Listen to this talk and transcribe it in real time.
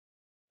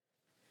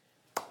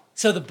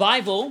So the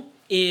Bible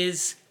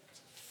is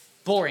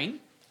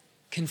boring,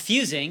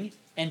 confusing,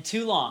 and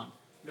too long.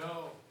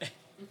 No.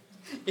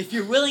 If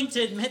you're willing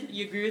to admit that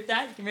you agree with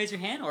that, you can raise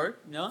your hand or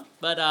no.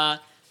 But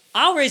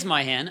I'll raise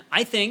my hand.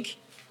 I think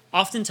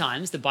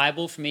oftentimes the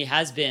Bible for me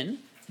has been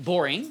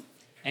boring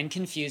and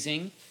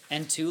confusing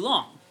and too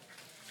long.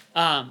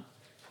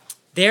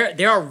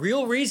 There are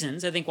real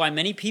reasons, I think, why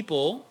many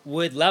people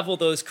would level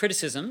those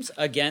criticisms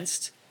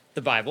against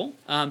the Bible.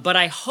 But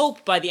I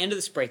hope by the end of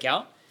this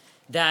breakout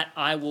that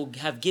I will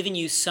have given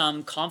you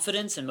some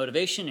confidence and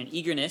motivation and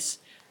eagerness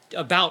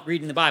about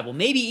reading the Bible.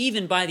 Maybe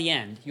even by the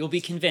end, you'll be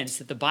convinced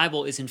that the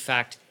Bible is in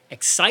fact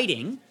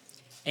exciting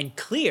and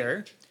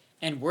clear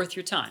and worth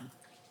your time.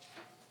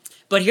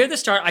 But here at the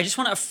start, I just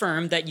want to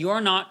affirm that you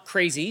are not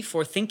crazy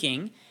for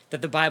thinking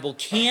that the Bible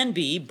can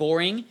be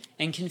boring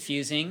and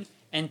confusing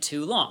and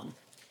too long.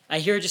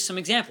 Here are just some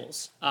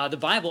examples. The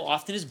Bible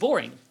often is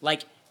boring,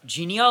 like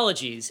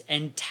genealogies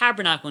and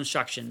tabernacle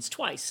instructions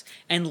twice,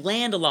 and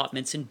land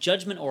allotments and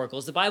judgment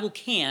oracles. The Bible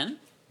can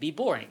be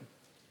boring.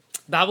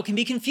 The Bible can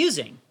be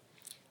confusing.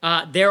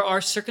 There are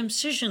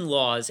circumcision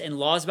laws and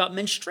laws about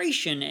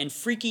menstruation and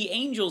freaky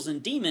angels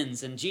and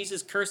demons and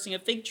Jesus cursing a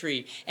fig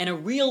tree and a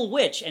real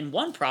witch and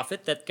one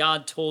prophet that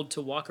God told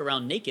to walk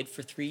around naked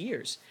for 3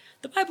 years.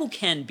 The Bible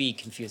can be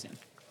confusing.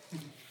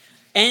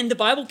 And the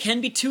Bible can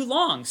be too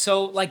long.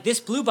 So like this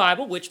blue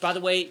Bible, which by the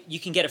way, you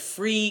can get a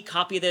free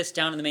copy of this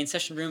down in the main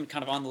session room,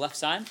 kind of on the left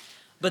side.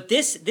 But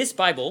this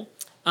Bible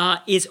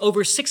is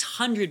over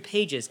 600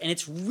 pages and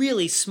it's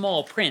really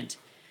small print.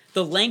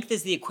 The length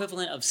is the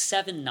equivalent of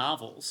 7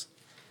 novels.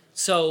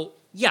 So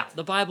yeah,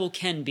 the Bible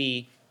can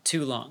be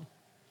too long.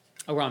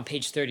 Oh, we're on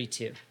page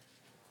 32.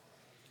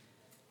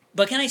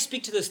 But can I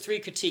speak to those 3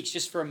 critiques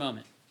just for a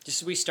moment?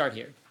 Just as we start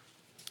here.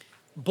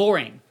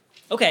 Boring.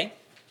 Okay.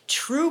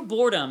 True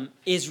boredom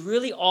is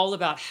really all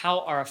about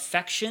how our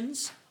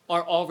affections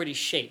are already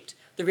shaped.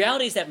 The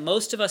reality is that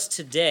most of us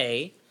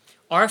today,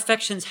 our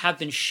affections have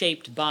been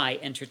shaped by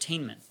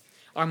entertainment.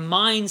 Our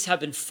minds have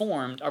been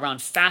formed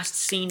around fast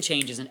scene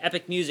changes and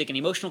epic music and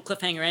emotional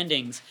cliffhanger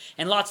endings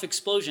and lots of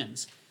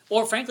explosions.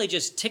 Or frankly,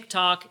 just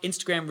TikTok,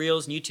 Instagram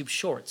Reels, and YouTube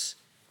Shorts.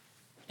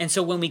 And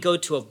so when we go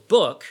to a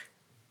book,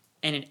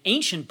 and an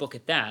ancient book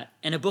at that,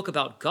 and a book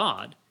about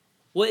God,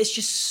 well, it's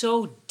just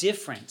so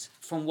different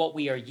from what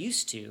we are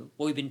used to,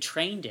 what we've been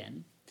trained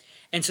in.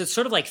 And so it's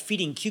sort of like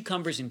feeding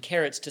cucumbers and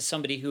carrots to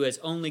somebody who has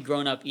only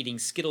grown up eating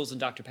Skittles and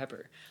Dr.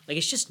 Pepper. Like,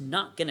 it's just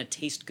not going to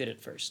taste good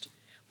at first.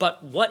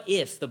 But what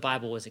if the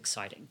Bible was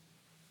exciting?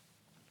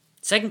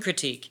 Second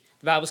critique,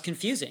 the Bible's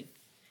confusing.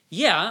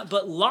 Yeah,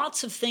 but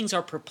lots of things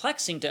are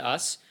perplexing to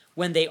us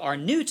when they are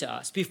new to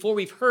us, before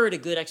we've heard a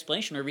good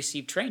explanation or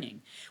received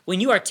training. When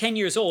you are 10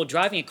 years old,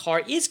 driving a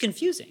car is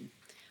confusing.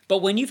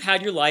 But when you've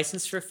had your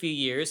license for a few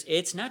years,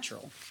 it's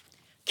natural.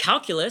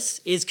 Calculus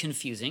is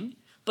confusing,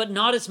 but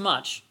not as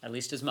much, at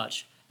least as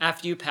much,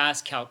 after you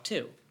pass Calc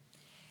 2.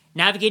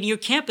 Navigating your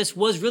campus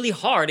was really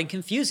hard and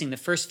confusing the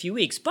first few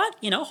weeks, but,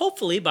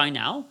 hopefully by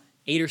now,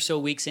 8 or so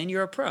weeks in,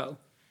 you're a pro.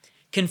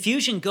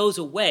 Confusion goes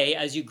away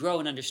as you grow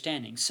in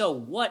understanding. So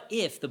what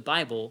if the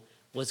Bible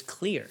was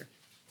clear?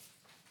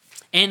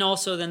 And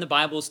also then the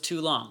Bible is too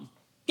long.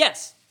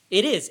 Yes,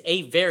 it is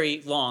a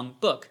very long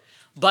book.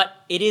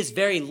 But it is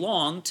very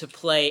long to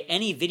play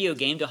any video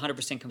game to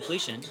 100%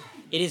 completion.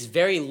 It is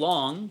very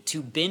long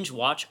to binge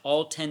watch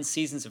all 10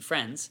 seasons of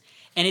Friends.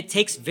 And it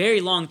takes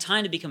very long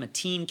time to become a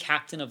team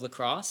captain of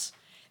lacrosse.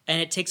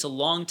 And it takes a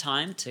long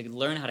time to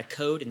learn how to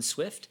code in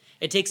Swift.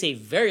 It takes a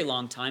very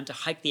long time to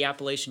hike the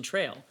Appalachian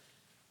Trail.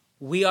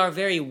 We are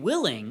very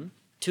willing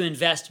to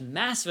invest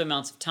massive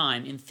amounts of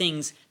time in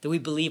things that we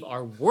believe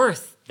are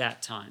worth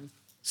that time.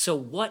 So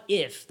what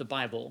if the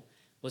Bible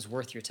was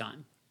worth your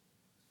time?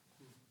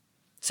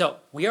 So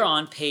we are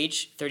on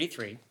page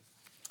 33.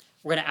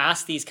 We're going to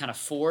ask these kind of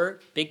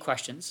 4 big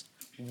questions.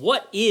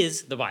 What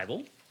is the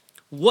Bible?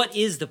 What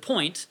is the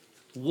point?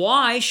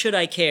 Why should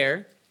I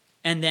care?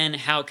 And then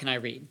how can I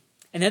read?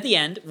 And at the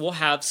end, we'll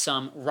have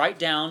some write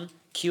down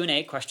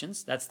Q&A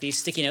questions. That's these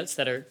sticky notes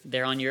that are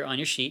there on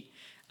your sheet,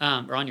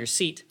 or on your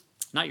seat,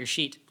 not your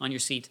sheet, on your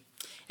seat.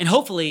 And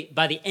hopefully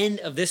by the end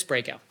of this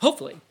breakout,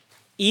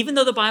 even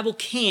though the Bible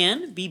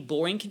can be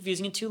boring,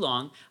 confusing, and too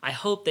long, I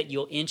hope that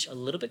you'll inch a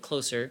little bit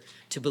closer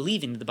to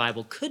believing that the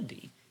Bible could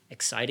be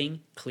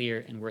exciting,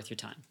 clear, and worth your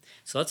time.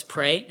 So let's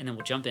pray, and then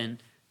we'll jump in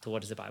to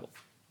what is the Bible.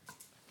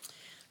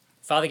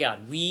 Father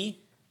God, we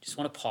just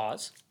want to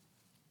pause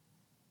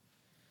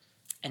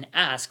and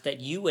ask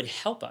that you would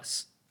help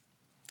us.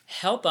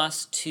 Help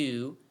us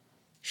to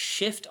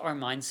shift our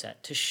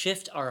mindset, to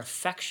shift our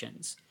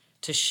affections,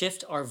 to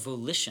shift our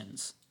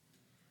volitions,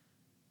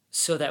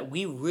 so that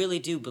we really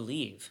do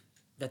believe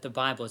that the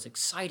Bible is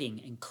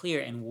exciting and clear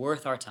and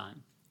worth our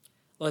time.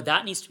 Lord,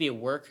 that needs to be a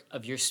work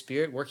of your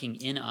Spirit working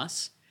in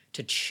us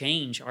to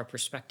change our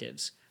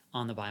perspectives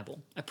on the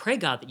Bible. I pray,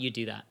 God, that you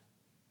do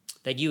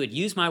that you would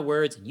use my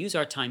words and use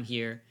our time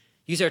here,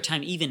 use our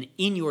time even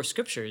in your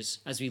scriptures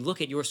as we look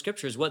at your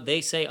scriptures, what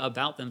they say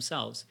about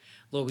themselves.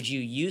 Lord, would you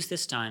use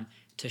this time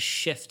to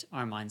shift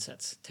our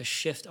mindsets, to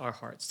shift our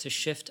hearts, to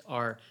shift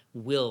our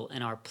will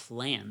and our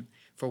plan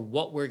for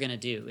what we're going to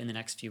do in the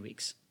next few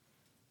weeks.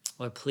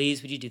 Lord,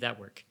 please would you do that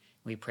work?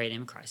 We pray in the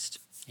name of Christ.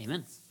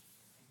 Amen.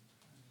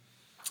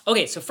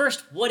 Okay, so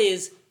first, what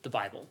is the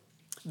Bible?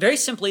 Very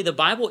simply, the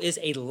Bible is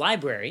a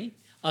library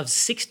of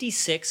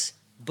 66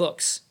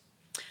 books.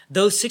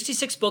 Those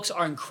 66 books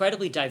are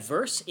incredibly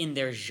diverse in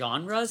their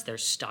genres, their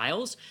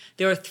styles.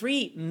 There are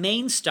three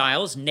main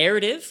styles: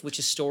 narrative, which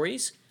is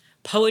stories;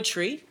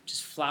 poetry, which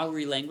is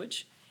flowery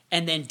language;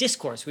 and then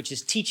discourse, which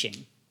is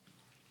teaching.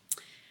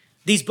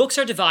 These books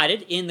are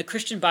divided in the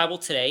Christian Bible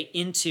today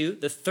into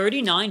the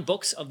 39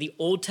 books of the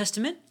Old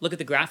Testament. Look at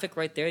the graphic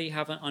right there you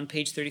have on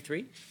page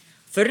 33.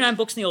 39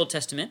 books in the Old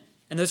Testament,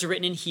 and those are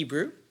written in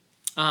Hebrew,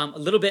 a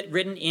little bit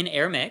written in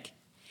Aramaic,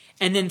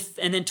 and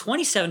then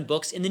 27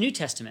 books in the New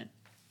Testament,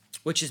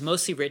 which is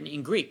mostly written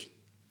in Greek.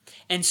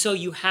 And so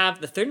you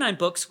have the 39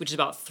 books, which is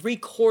about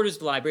 3/4 of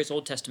the library is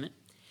Old Testament,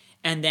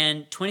 and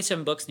then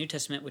 27 books, New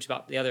Testament, which is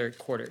about the other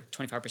quarter,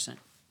 25%.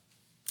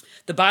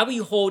 The Bible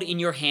you hold in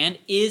your hand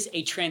is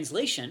a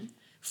translation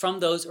from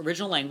those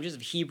original languages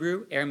of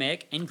Hebrew,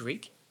 Aramaic, and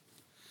Greek.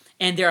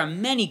 And there are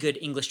many good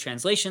English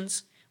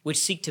translations which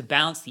seek to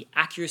balance the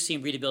accuracy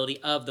and readability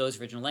of those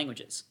original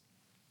languages.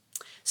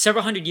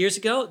 Several hundred years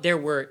ago, there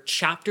were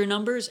chapter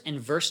numbers and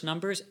verse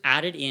numbers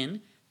added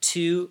in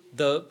to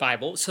the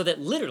Bible so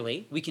that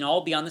literally we can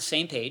all be on the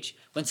same page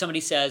when somebody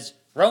says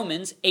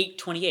Romans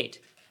 8:28,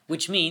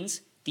 which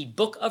means the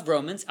book of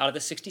Romans out of the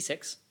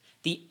 66,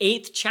 the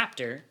 8th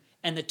chapter,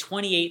 and the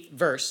 28th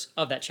verse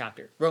of that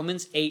chapter,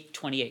 Romans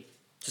 8:28.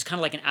 So it's kind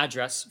of like an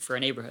address for a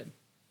neighborhood.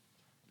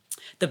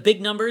 The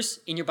big numbers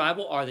in your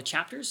Bible are the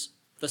chapters.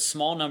 The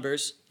small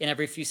numbers in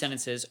every few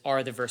sentences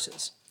are the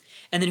verses.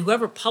 And then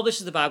whoever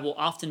publishes the Bible will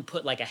often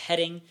put like a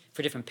heading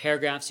for different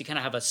paragraphs. You kind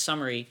of have a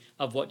summary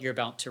of what you're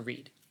about to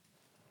read.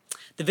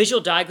 The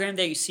visual diagram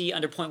that you see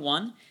under point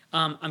 1,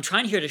 I'm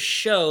trying here to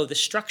show the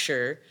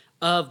structure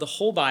of the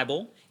whole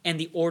Bible and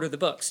the order of the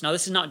books. Now,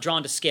 this is not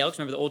drawn to scale, because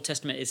remember the Old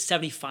Testament is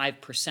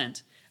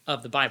 75%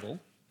 of the Bible.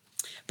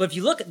 But if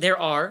you look, there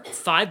are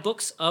 5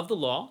 books of the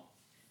law,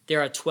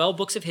 there are 12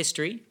 books of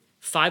history,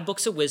 5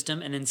 books of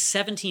wisdom, and then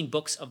 17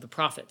 books of the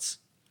prophets.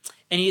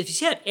 And if you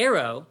see that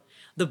arrow,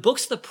 the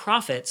books of the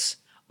prophets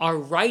are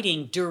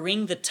writing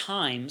during the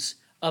times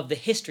of the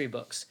history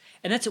books.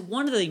 And that's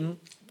one of the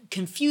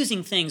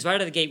confusing things right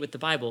out of the gate with the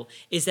Bible,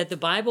 is that the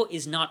Bible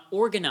is not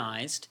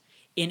organized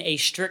in a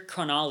strict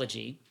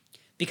chronology,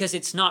 because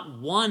it's not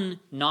one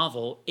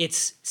novel,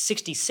 it's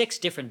 66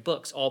 different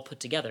books all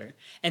put together.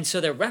 And so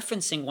they're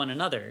referencing one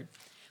another,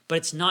 but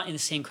it's not in the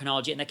same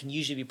chronology, and that can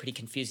usually be pretty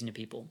confusing to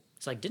people.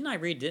 It's like,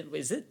 didn't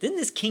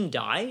this king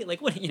die?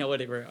 Like,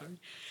 whatever.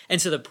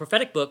 And so the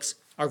prophetic books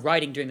are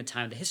writing during the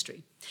time of the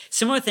history.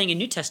 Similar thing in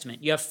New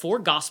Testament. You have 4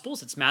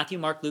 Gospels. It's Matthew,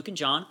 Mark, Luke, and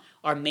John.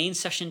 Our main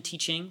session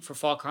teaching for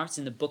Fall Conference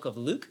in the book of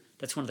Luke.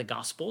 That's one of the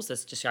Gospels.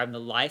 That's describing the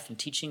life and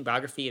teaching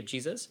biography of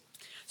Jesus.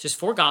 So there's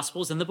 4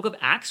 Gospels. Then the book of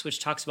Acts, which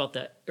talks about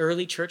the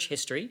early church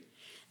history.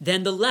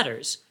 Then the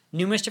letters.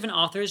 Numerous different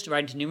authors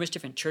writing to numerous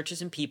different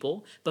churches and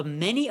people, but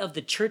many of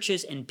the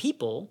churches and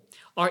people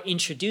are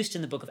introduced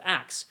in the book of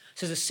Acts.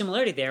 So there's a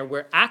similarity there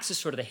where Acts is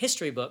sort of the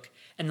history book,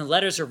 and the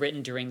letters are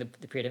written during the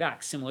period of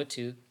Acts, similar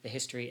to the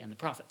history and the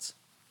prophets.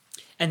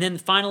 And then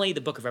finally,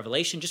 the book of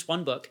Revelation, just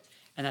one book,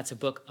 and that's a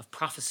book of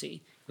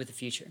prophecy with the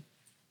future.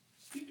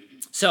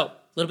 So, a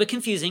little bit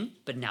confusing,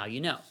 but now you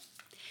know.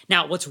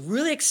 Now, what's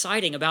really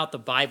exciting about the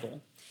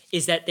Bible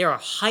is that there are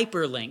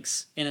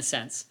hyperlinks, in a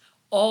sense,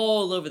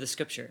 all over the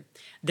scripture.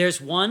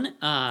 There's one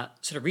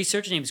sort of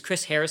researcher named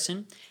Chris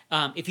Harrison.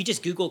 If you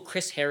just Google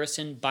Chris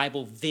Harrison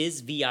Bible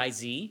Viz,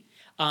 V-I-Z,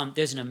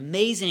 there's an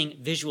amazing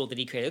visual that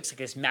he created. It looks like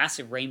this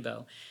massive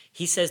rainbow.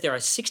 He says there are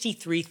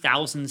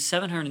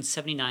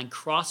 63,779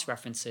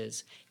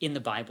 cross-references in the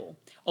Bible,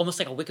 almost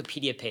like a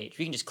Wikipedia page.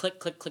 You can just click,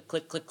 click, click,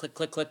 click, click, click,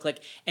 click, click,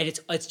 click, and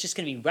it's just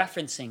going to be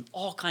referencing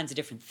all kinds of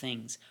different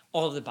things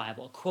all over the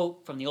Bible. A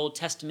quote from the Old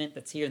Testament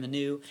that's here in the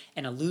New,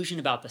 an allusion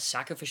about the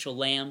sacrificial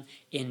lamb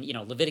in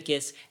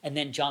Leviticus, and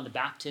then John the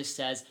Baptist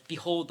says,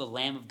 "Behold the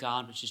Lamb of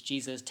God," which is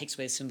Jesus, takes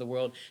away the sin of the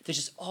world. There's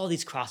just all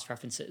these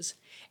cross-references.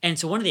 And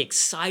so one of the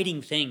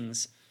exciting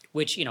things,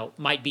 which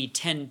might be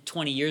 10,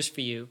 20 years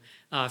for you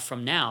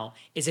from now,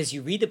 is as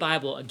you read the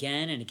Bible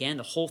again and again,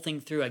 the whole thing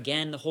through,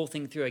 again, the whole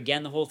thing through,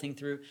 again, the whole thing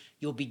through,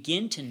 you'll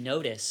begin to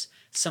notice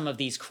some of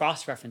these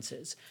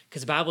cross-references,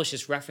 because the Bible is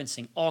just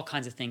referencing all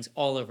kinds of things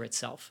all over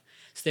itself.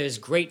 So there's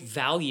great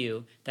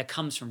value that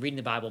comes from reading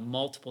the Bible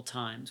multiple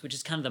times, which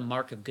is kind of the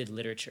mark of good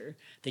literature,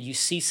 that you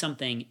see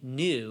something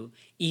new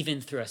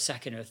even through a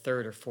second or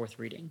third or fourth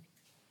reading.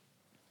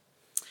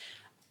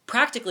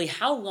 Practically,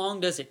 how long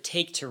does it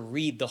take to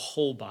read the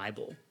whole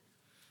Bible?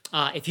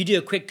 If you do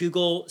a quick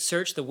Google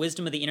search, the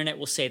wisdom of the internet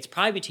will say it's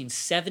probably between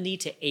 70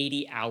 to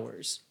 80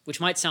 hours,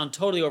 which might sound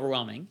totally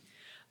overwhelming.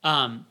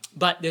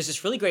 But there's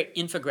this really great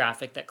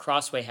infographic that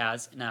Crossway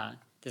has. And,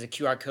 there's a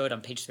QR code on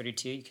page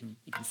 32. You can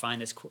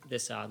find this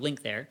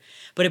link there.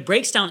 But it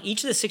breaks down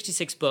each of the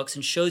 66 books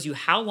and shows you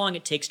how long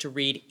it takes to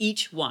read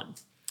each one.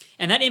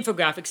 And that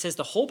infographic says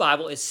the whole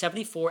Bible is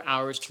 74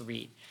 hours to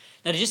read.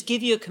 Now, to just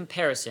give you a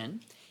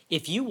comparison,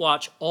 if you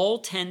watch all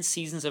 10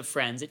 seasons of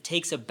Friends, it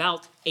takes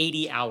about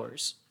 80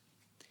 hours.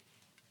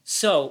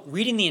 So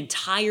reading the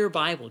entire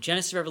Bible,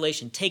 Genesis to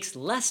Revelation, takes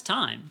less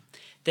time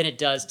than it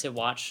does to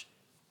watch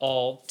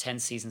all 10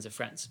 seasons of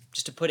Friends,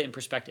 just to put it in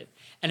perspective.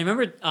 And I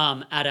remember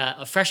at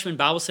a freshman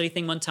Bible study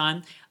thing one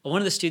time, one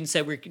of the students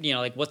said,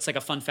 what's like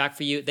a fun fact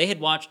for you? They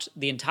had watched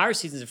the entire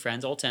seasons of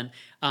Friends, all 10,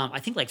 I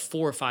think like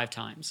 4 or 5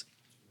 times.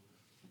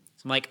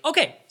 So I'm like,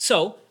 okay,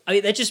 so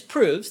that just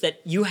proves that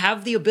you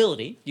have the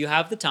ability, you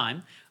have the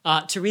time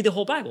to read the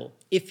whole Bible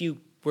if you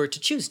were to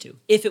choose to,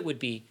 if it would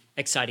be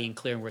exciting and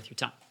clear and worth your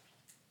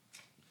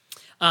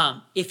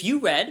time. If you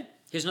read,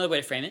 here's another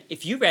way to frame it,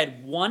 if you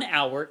read 1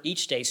 hour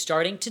each day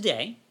starting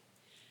today,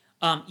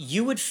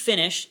 you would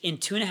finish in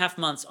 2.5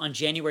 months on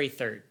January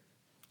 3rd.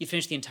 You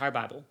finish the entire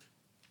Bible.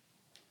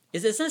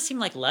 Doesn't that seem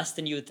like less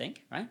than you would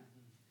think, right?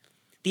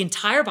 The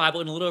entire Bible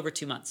in a little over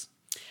 2 months.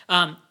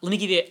 Let me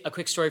give you a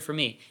quick story for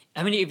me.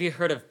 How many of you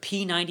heard of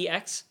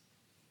P90X?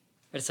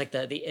 It's like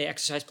the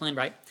exercise plan,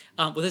 right?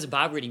 Well, there's a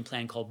Bible reading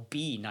plan called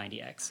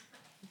B90X.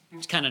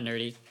 It's kind of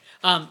nerdy.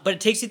 But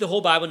it takes you the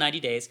whole Bible 90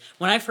 days.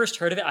 When I first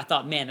heard of it, I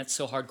thought, man, that's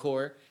so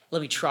hardcore.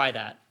 Let me try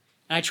that.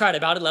 And I tried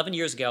about 11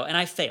 years ago, and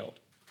I failed.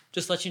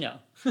 Just to let you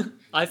know.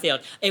 I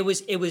failed. It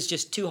was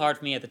just too hard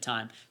for me at the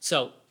time.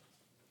 So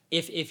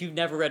if you've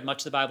never read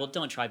much of the Bible,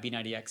 don't try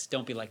B90X.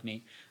 Don't be like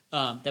me.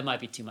 That might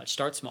be too much.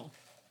 Start small.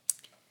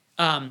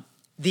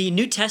 The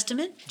New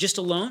Testament, just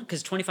alone,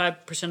 because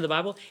 25% of the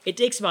Bible, it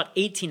takes about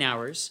 18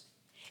 hours.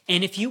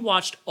 And if you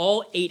watched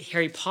all 8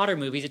 Harry Potter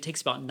movies, it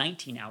takes about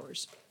 19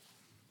 hours.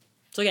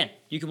 So again,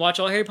 you can watch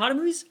all Harry Potter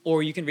movies,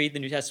 or you can read the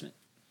New Testament.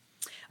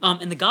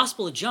 And the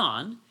Gospel of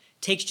John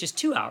takes just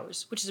 2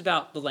 hours, which is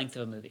about the length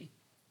of a movie.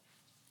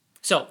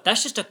 So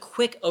that's just a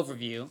quick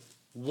overview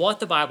what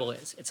the Bible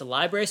is. It's a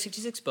library of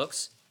 66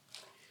 books.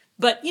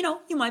 But,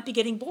 you might be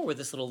getting bored with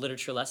this little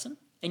literature lesson,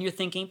 and you're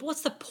thinking, but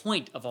what's the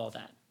point of all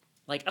that?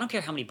 Like, I don't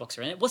care how many books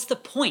are in it. What's the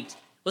point?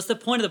 What's the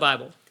point of the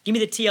Bible? Give me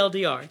the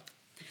TLDR.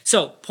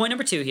 So, point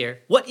number 2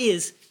 here. What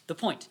is the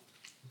point?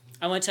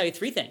 I want to tell you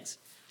 3 things.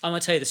 I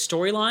want to tell you the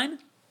storyline,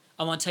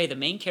 I want to tell you the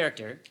main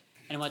character,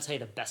 and I want to tell you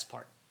the best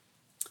part.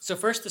 So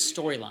first, the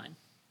storyline.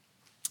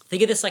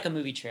 Think of this like a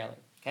movie trailer,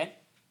 okay?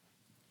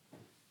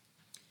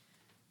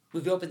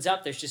 Movie opens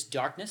up, there's just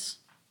darkness.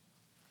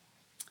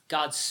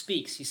 God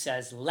speaks, he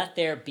says, let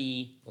there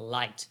be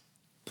light.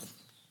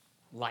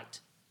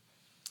 Light.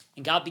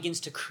 And God begins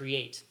to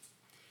create.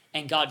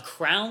 And God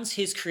crowns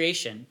his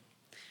creation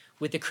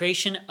with the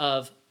creation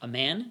of a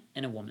man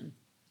and a woman.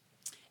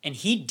 And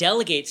he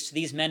delegates to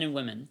these men and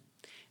women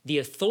the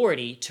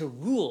authority to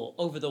rule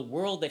over the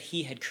world that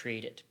he had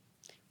created.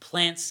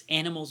 Plants,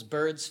 animals,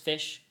 birds,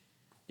 fish,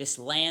 this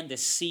land,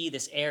 this sea,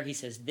 this air. He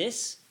says,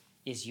 this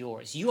is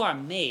yours. You are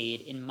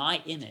made in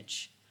my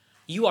image.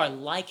 You are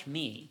like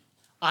me.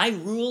 I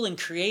rule and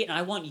create, and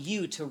I want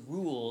you to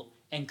rule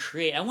and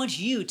create. I want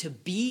you to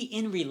be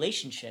in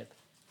relationship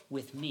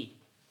with me.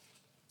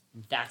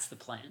 That's the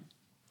plan.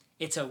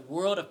 It's a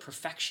world of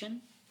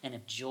perfection and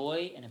of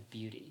joy and of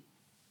beauty.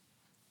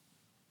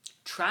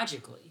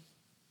 Tragically,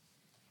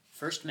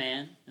 first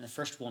man and the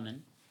first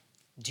woman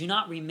do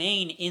not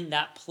remain in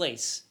that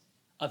place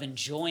of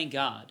enjoying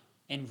God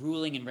and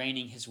ruling and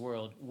reigning his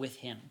world with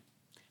him,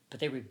 but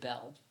they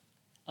rebel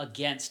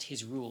against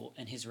his rule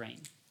and his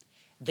reign.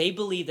 They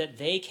believe that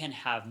they can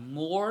have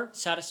more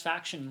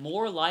satisfaction,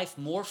 more life,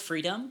 more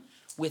freedom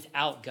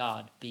without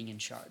God being in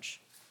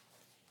charge.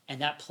 And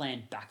that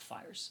plan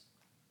backfires.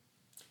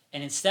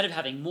 And instead of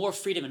having more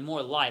freedom and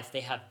more life,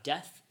 they have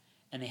death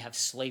and they have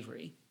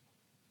slavery.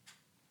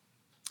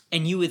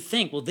 And you would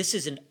think, well, this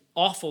is an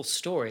awful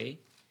story.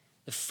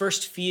 The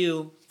first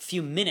few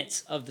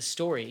minutes of the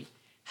story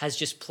has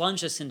just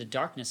plunged us into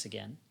darkness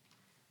again.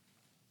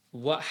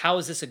 How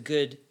is this a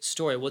good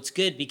story? Well, it's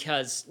good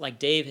because, like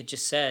Dave had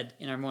just said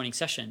in our morning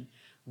session,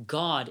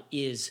 God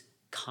is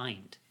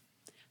kind.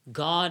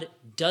 God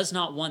does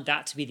not want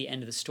that to be the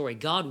end of the story.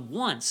 God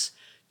wants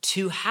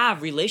to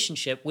have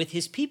relationship with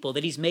his people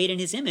that he's made in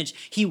his image.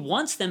 He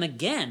wants them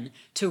again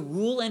to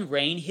rule and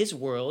reign his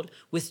world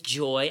with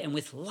joy and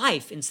with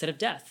life instead of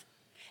death.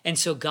 And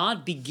so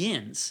God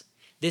begins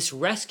this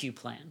rescue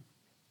plan.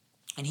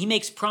 And he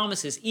makes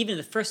promises, even in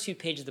the first few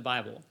pages of the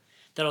Bible,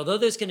 that although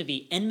there's going to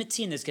be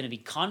enmity and there's going to be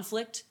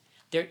conflict,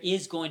 there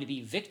is going to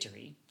be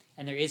victory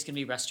and there is going to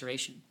be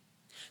restoration.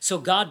 So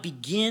God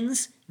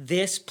begins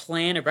this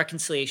plan of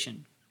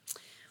reconciliation.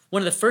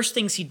 One of the first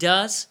things he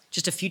does,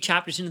 just a few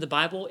chapters into the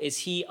Bible, is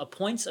he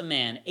appoints a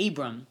man,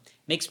 Abram,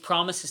 makes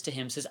promises to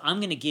him, says, I'm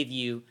going to give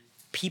you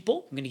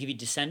people, I'm going to give you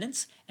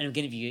descendants, and I'm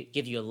going to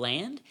give you a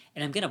land,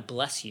 and I'm going to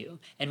bless you.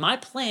 And my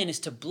plan is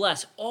to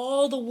bless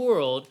all the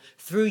world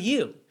through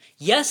you.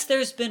 Yes,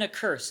 there's been a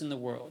curse in the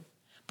world,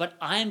 but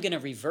I am going to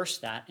reverse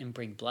that and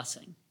bring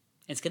blessing. And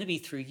it's going to be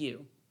through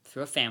you,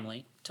 through a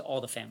family, to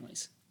all the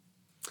families.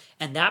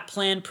 And that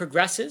plan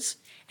progresses,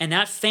 and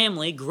that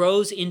family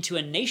grows into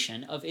a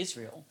nation of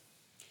Israel.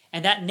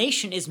 And that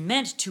nation is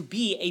meant to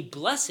be a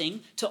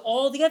blessing to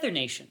all the other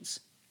nations.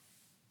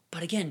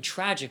 But again,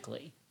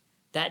 tragically,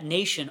 that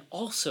nation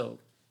also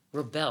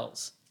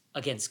rebels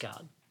against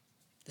God.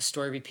 The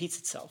story repeats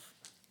itself.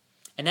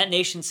 And that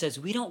nation says,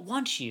 we don't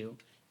want you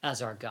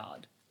as our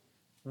God.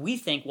 We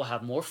think we'll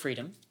have more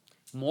freedom,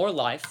 more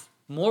life,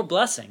 more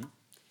blessing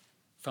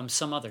from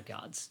some other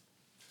gods.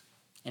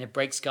 And it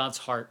breaks God's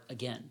heart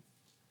again.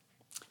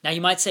 Now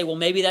you might say, well,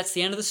 maybe that's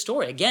the end of the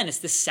story. Again, it's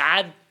this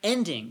sad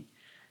ending.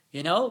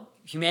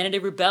 Humanity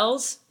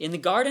rebels in the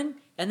garden,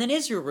 and then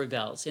Israel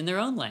rebels in their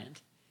own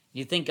land.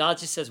 You think God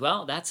just says,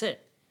 well, that's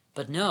it.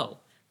 But no,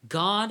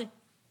 God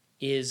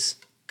is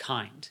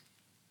kind.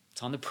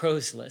 It's on the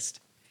pros list.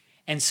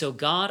 And so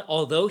God,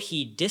 although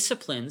he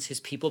disciplines his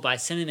people by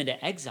sending them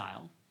into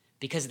exile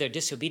because of their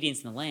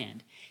disobedience in the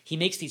land, he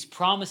makes these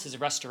promises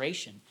of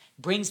restoration,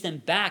 brings them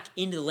back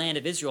into the land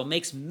of Israel,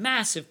 makes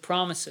massive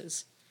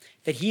promises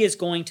that he is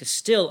going to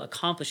still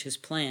accomplish his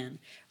plan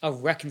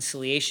of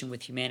reconciliation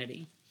with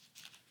humanity.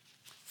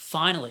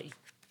 Finally,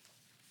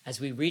 as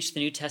we reach the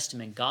New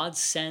Testament, God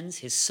sends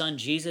his son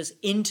Jesus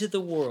into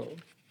the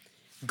world.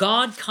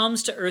 God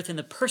comes to earth in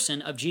the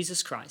person of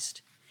Jesus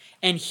Christ,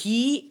 and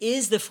he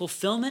is the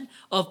fulfillment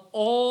of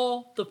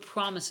all the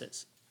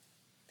promises.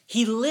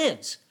 He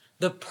lives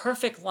the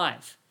perfect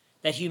life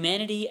that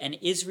humanity and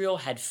Israel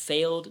had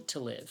failed to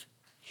live.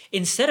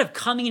 Instead of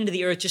coming into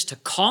the earth just to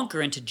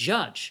conquer and to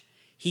judge,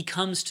 he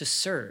comes to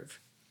serve,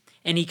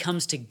 and he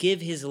comes to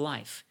give his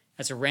life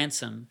as a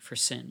ransom for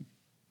sin.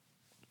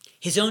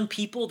 His own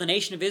people, the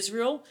nation of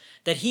Israel,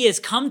 that he has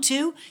come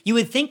to, you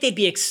would think they'd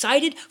be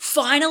excited.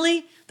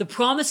 Finally, the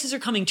promises are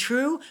coming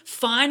true.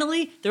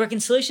 Finally, the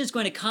reconciliation is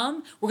going to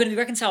come. We're going to be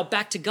reconciled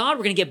back to God.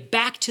 We're going to get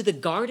back to the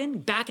garden,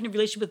 back in a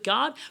relationship with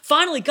God.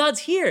 Finally,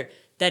 God's here.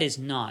 That is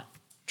not,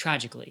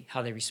 tragically,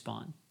 how they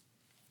respond.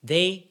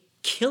 They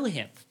kill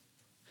him.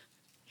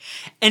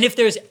 And if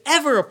there's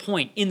ever a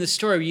point in the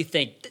story where you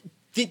think,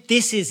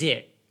 this is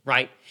it,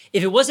 right?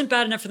 If it wasn't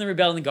bad enough for them to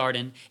rebel in the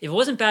garden, if it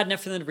wasn't bad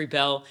enough for them to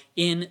rebel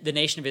in the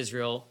nation of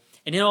Israel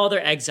and in all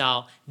their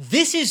exile,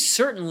 this is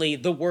certainly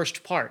the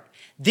worst part.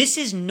 This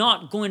is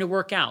not going to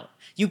work out.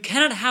 You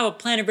cannot have a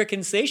plan of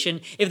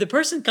reconciliation if the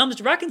person comes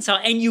to reconcile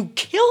and you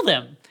kill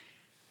them.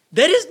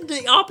 That is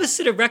the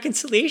opposite of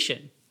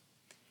reconciliation.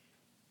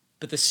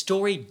 But the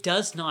story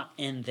does not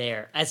end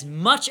there. As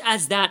much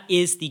as that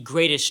is the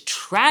greatest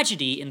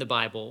tragedy in the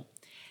Bible,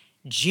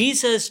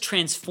 Jesus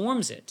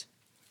transforms it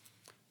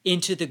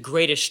into the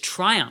greatest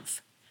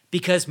triumph,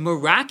 because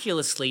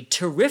miraculously,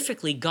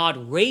 terrifically,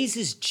 God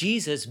raises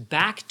Jesus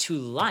back to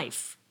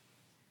life.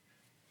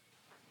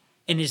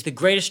 And is the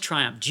greatest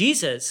triumph.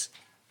 Jesus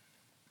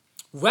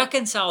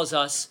reconciles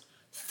us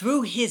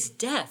through his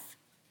death.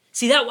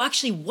 See, that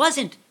actually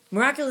wasn't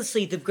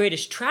miraculously the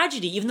greatest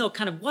tragedy, even though it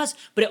kind of was,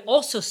 but it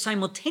also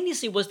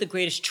simultaneously was the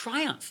greatest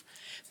triumph.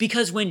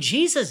 Because when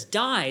Jesus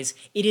dies,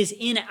 it is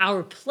in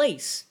our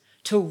place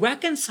to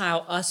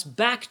reconcile us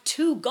back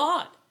to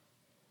God.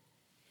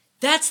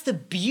 That's the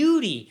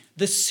beauty,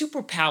 the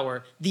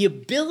superpower, the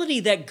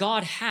ability that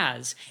God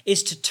has,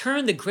 is to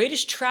turn the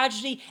greatest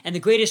tragedy and the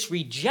greatest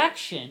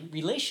rejection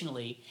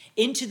relationally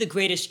into the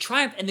greatest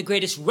triumph and the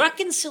greatest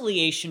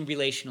reconciliation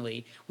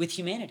relationally with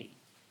humanity.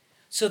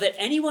 So that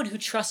anyone who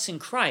trusts in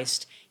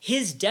Christ,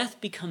 his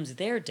death becomes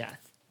their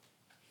death.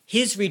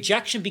 His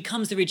rejection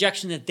becomes the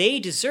rejection that they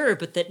deserve,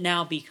 but that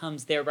now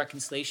becomes their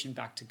reconciliation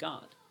back to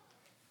God.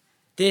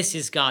 This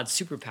is God's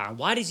superpower.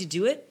 Why does he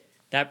do it?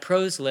 That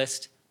pros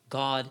list,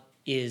 God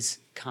is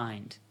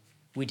kind.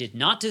 We did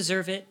not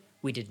deserve it.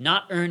 We did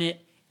not earn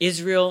it.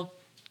 Israel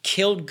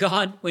killed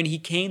God when he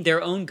came.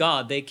 Their own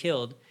God they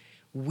killed.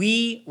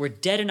 We were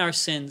dead in our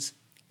sins.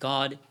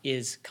 God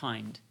is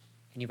kind.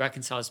 And he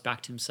reconciles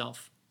back to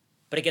himself.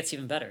 But it gets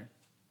even better.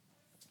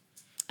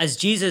 As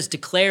Jesus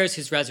declares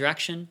his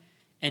resurrection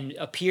and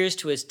appears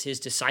to his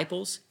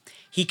disciples,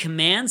 he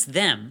commands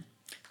them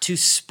to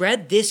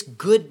spread this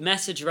good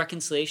message of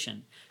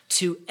reconciliation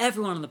to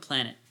everyone on the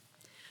planet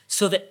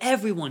so that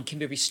everyone can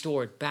be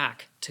restored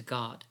back to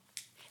God.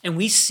 And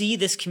we see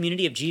this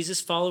community of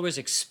Jesus followers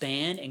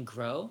expand and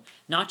grow,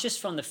 not just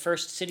from the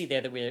first city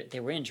there that they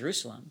were in,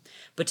 Jerusalem,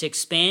 but to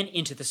expand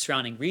into the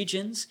surrounding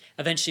regions,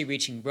 eventually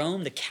reaching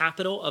Rome, the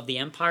capital of the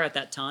empire at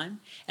that time.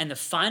 And the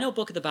final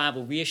book of the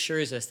Bible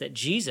reassures us that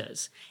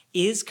Jesus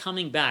is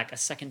coming back a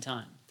second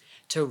time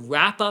to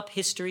wrap up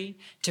history,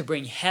 to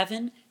bring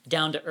heaven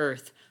down to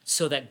earth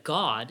so that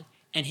God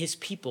and his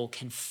people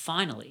can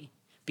finally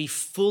be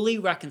fully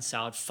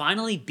reconciled,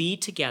 finally be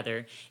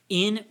together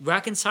in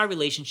reconciled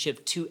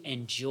relationship to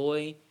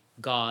enjoy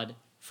God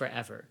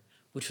forever,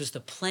 which was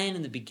the plan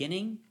in the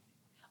beginning,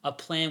 a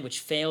plan which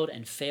failed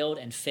and failed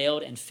and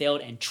failed and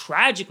failed and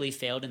tragically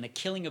failed in the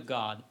killing of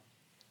God,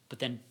 but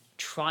then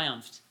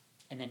triumphed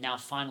and then now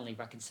finally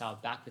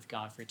reconciled back with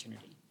God for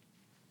eternity.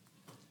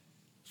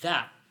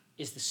 That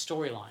is the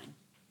storyline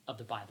of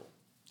the Bible,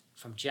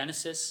 from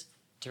Genesis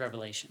to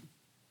Revelation.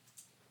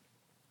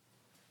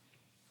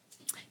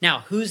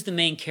 Now, who's the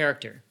main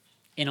character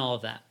in all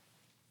of that?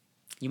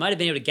 You might have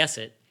been able to guess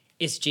it.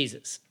 It's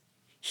Jesus.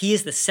 He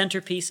is the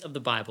centerpiece of the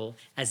Bible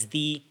as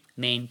the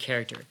main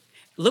character.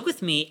 Look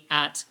with me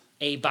at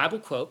a Bible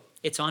quote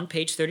It's on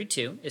page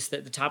 32. It's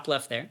the top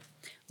left there.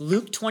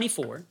 Luke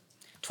 24,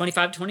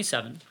 25 to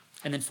 27,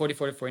 and then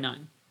 44 to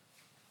 49.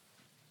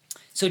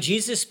 So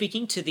Jesus is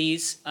speaking to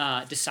these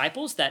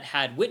disciples that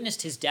had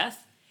witnessed his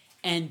death,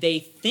 and they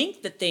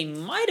think that they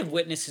might have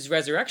witnessed his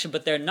resurrection,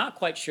 but they're not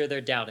quite sure.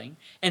 They're doubting.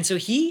 And so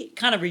he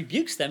kind of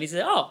rebukes them. He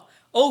says,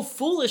 oh,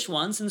 foolish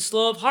ones and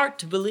slow of heart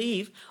to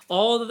believe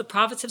all that the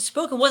prophets have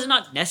spoken. Was it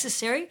not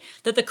necessary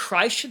that the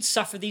Christ should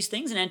suffer these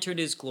things and enter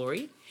into his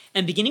glory?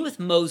 And beginning with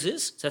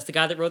Moses, so that's the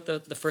guy that wrote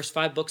the first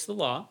 5 books of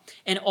the law,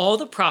 and all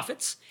the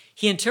prophets,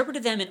 he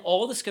interpreted them in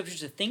all the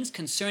scriptures of things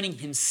concerning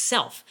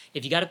himself.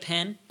 If you got a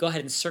pen, go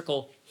ahead and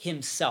circle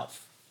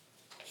himself.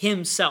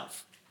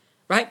 Himself.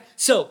 Right?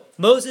 So,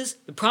 Moses,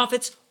 the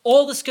prophets,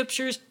 all the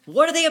scriptures,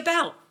 what are they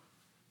about?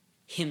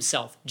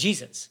 Himself,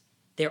 Jesus.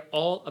 They're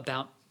all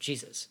about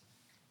Jesus.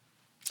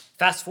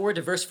 Fast forward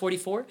to verse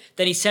 44.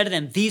 Then he said to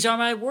them, these are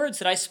my words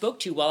that I spoke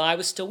to you while I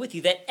was still with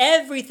you, that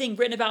everything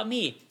written about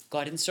me, go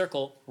ahead and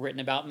circle, written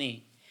about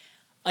me,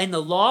 in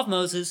the law of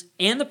Moses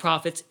and the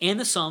prophets and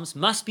the Psalms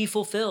must be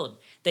fulfilled.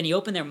 Then he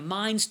opened their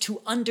minds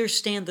to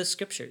understand the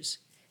scriptures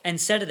and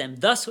said to them,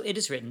 thus it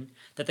is written,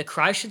 that the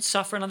Christ should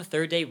suffer and on the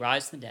 3rd day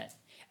rise from the dead,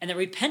 and that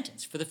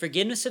repentance for the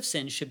forgiveness of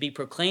sins should be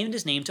proclaimed in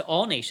his name to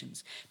all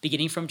nations,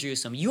 beginning from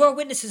Jerusalem. You are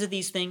witnesses of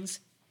these things,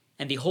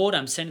 and behold,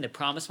 I'm sending the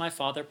promise of my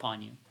Father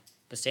upon you.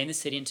 But stay in the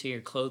city until you're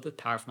clothed with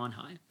power from on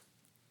high.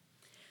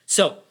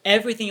 So,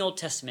 everything in the Old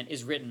Testament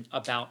is written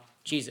about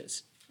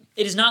Jesus.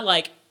 It is not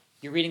like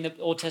you're reading the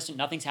Old Testament,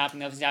 nothing's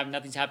happening.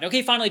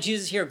 Okay, finally,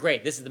 Jesus is here.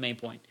 Great, this is the main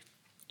point.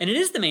 And it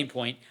is the main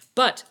point,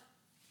 but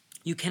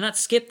you cannot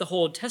skip the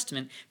whole Old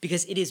Testament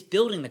because it is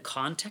building the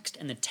context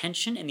and the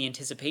tension and the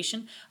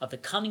anticipation of the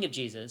coming of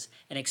Jesus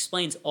and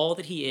explains all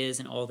that he is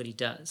and all that he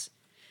does.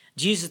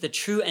 Jesus is the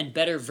true and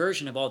better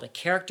version of all the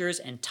characters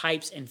and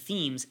types and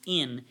themes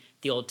in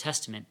the Old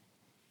Testament.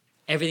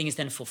 Everything is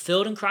then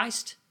fulfilled in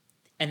Christ,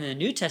 and then the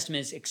New Testament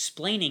is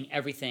explaining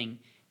everything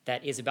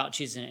that is about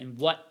Jesus and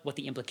what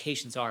the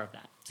implications are of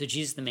that. So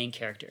Jesus is the main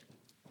character.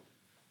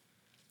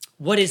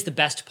 What is the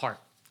best part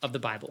of the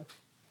Bible?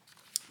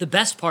 The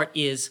best part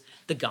is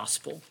the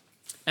gospel.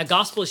 Now,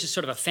 gospel is just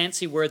sort of a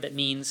fancy word that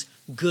means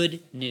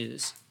good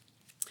news.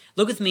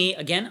 Look with me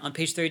again on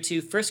page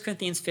 32, 1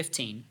 Corinthians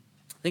 15.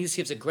 I think this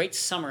gives a great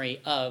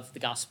summary of the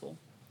gospel.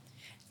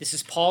 This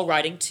is Paul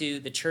writing to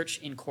the church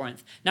in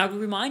Corinth. Now, I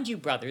remind you,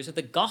 brothers, of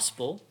the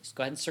gospel. Just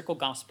go ahead and circle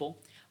gospel.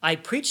 I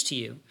preached to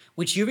you,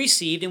 which you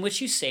received, in which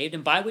you saved,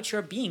 and by which you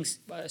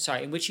are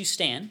in which you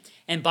stand,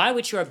 and by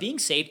which you are being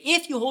saved,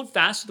 if you hold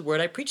fast to the word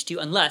I preached to you,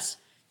 unless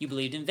you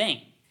believed in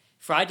vain.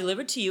 For I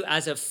delivered to you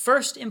as of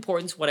first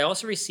importance what I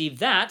also received,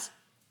 that,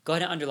 go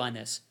ahead and underline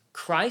this,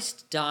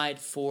 Christ died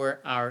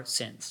for our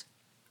sins.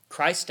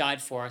 Christ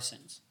died for our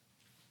sins.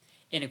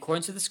 In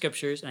accordance with the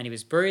scriptures, and he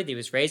was buried, he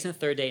was raised on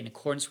the 3rd day in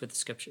accordance with the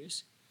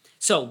scriptures.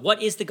 So,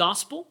 what is the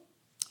gospel?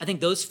 I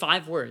think those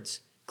 5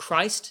 words.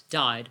 Christ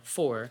died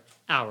for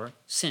our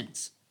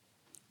sins.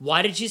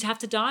 Why did Jesus have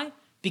to die?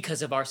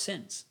 Because of our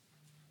sins.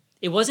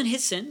 It wasn't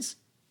his sins.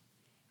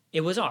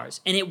 It was ours.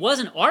 And it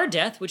wasn't our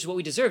death, which is what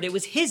we deserved. It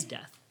was his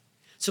death.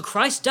 So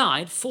Christ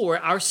died for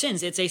our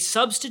sins. It's a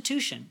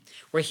substitution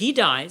where he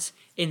dies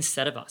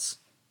instead of us.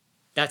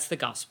 That's the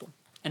gospel.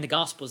 And the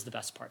gospel is the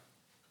best part.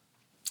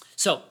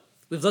 So,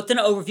 we've looked at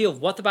an overview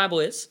of what the Bible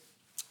is.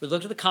 We've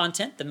looked at the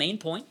content, the main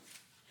point.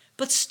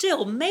 But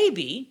still,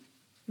 maybe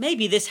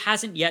this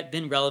hasn't yet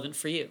been relevant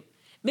for you.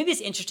 Maybe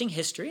it's interesting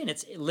history and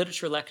it's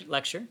literature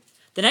lecture.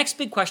 The next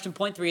big question,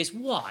 point 3, is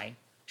why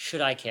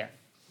should I care?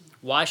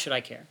 Why should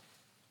I care?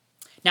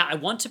 Now, I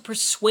want to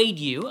persuade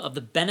you of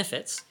the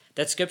benefits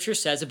that Scripture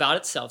says about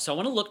itself. So I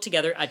want to look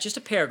together at just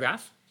a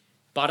paragraph,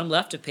 bottom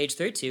left of page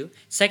 32,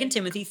 2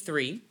 Timothy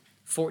 3,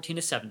 14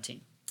 to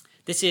 17.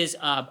 This is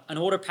an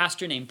older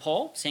pastor named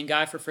Paul, same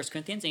guy for 1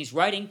 Corinthians, and he's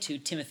writing to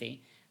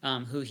Timothy,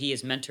 who he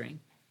is mentoring.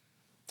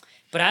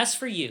 But as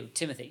for you,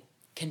 Timothy,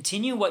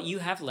 continue what you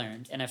have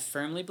learned and have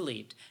firmly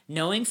believed,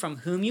 knowing from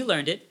whom you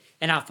learned it,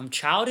 and how from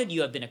childhood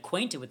you have been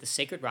acquainted with the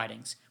sacred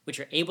writings, which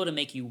are able to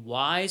make you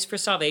wise for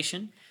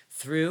salvation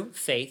through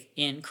faith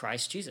in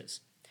Christ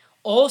Jesus.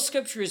 All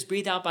Scripture is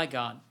breathed out by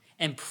God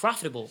and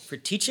profitable for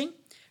teaching,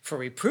 for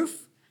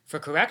reproof, for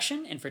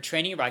correction, and for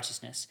training in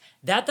righteousness,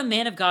 that the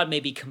man of God may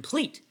be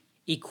complete,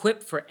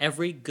 equipped for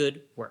every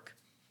good work.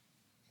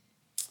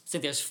 So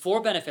there's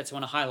 4 benefits I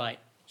want to highlight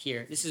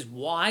here. This is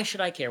why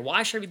should I care?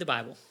 Why should I read the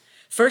Bible?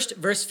 First,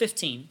 verse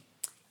 15,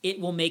 it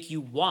will make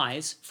you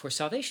wise for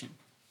salvation.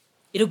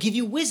 It'll give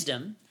you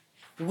wisdom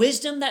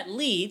that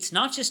leads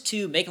not just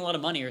to making a lot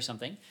of money or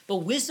something, but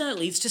wisdom that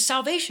leads to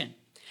salvation.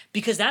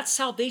 Because that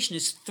salvation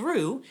is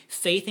through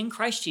faith in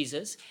Christ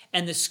Jesus,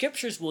 and the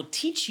Scriptures will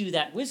teach you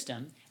that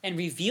wisdom and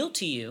reveal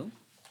to you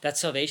that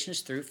salvation is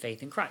through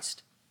faith in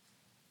Christ.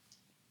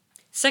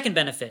 Second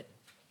benefit,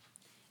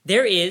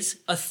 there is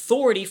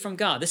authority from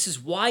God. This is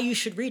why you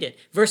should read it.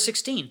 Verse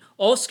 16,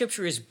 all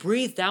Scripture is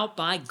breathed out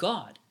by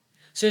God.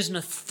 So there's an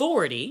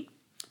authority,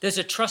 there's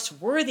a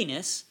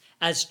trustworthiness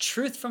as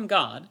truth from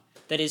God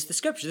that is the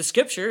Scriptures. The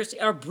Scriptures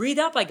are breathed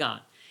out by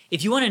God.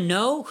 If you want to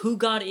know who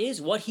God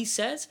is, what he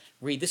says,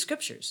 read the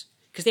scriptures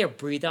because they are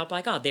breathed out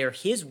by God. They are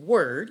his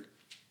word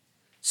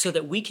so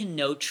that we can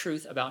know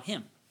truth about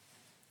him.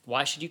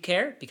 Why should you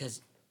care?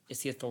 Because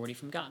it's the authority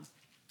from God.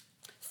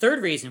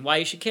 Third reason why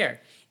you should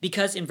care,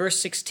 because in verse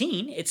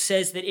 16, it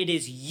says that it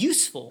is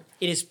useful,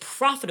 it is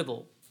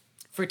profitable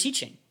for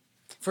teaching,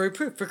 for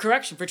reproof, for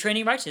correction, for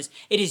training in righteousness.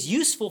 It is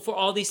useful for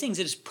all these things.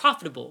 It is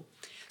profitable.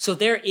 So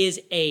there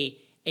is a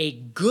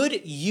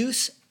good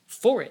use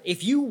for it.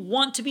 If you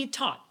want to be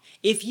taught,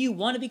 if you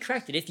want to be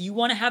corrected, if you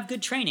want to have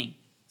good training,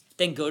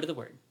 then go to the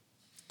Word.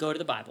 Go to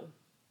the Bible,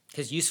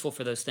 because it's useful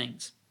for those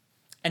things.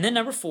 And then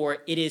number 4,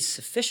 it is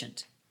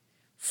sufficient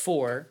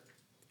for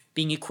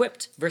being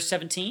equipped. Verse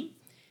 17,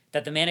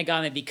 that the man of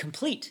God may be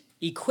complete,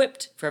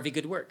 equipped for every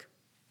good work.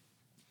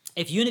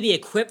 If you want to be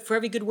equipped for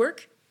every good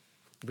work,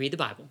 read the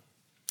Bible.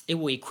 It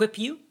will equip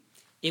you.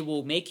 It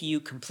will make you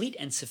complete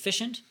and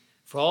sufficient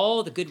for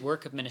all the good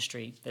work of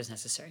ministry that is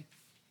necessary.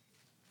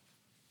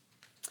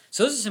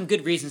 So those are some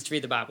good reasons to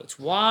read the Bible. It's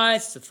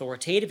wise, it's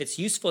authoritative, it's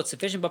useful, it's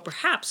sufficient, but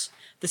perhaps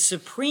the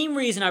supreme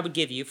reason I would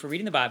give you for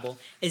reading the Bible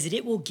is that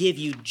it will give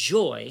you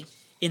joy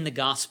in the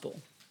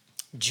gospel.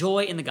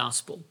 Joy in the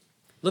gospel.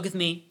 Look with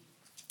me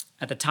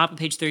at the top of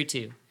page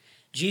 32.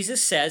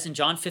 Jesus says in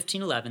John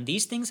 15:11,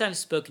 "These things I have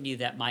spoken to you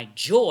that my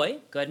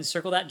joy," go ahead and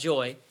circle that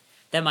joy,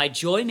 "that my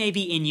joy may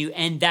be in you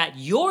and that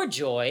your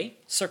joy,"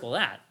 circle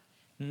that,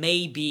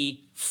 "may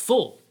be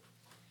full."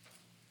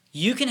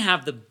 You can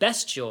have the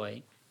best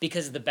joy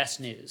because of the best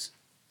news.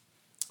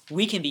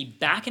 We can be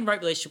back in right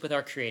relationship with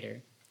our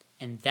Creator,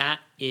 and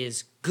that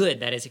is good.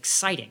 That is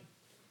exciting.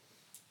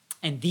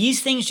 And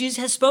these things Jesus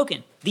has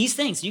spoken, these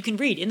things you can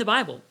read in the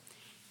Bible,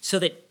 so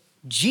that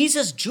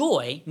Jesus'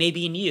 joy may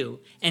be in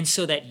you, and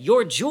so that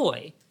your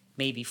joy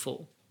may be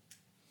full.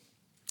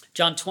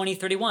 John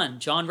 20:31,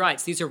 John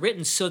writes, "These are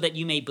written so that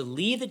you may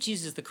believe that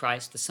Jesus is the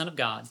Christ, the Son of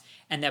God,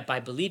 and that by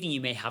believing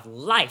you may have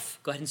life,"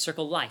 go ahead and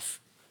circle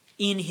life,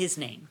 "in his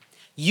name."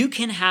 You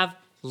can have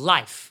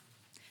life.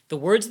 The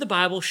words of the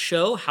Bible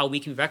show how we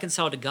can be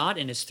reconciled to God,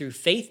 and it's through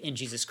faith in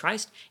Jesus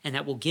Christ, and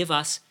that will give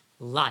us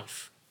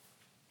life.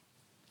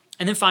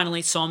 And then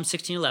finally, Psalm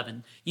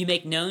 16:11, "You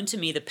make known to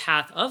me the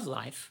path of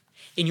life.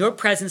 In your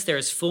presence there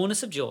is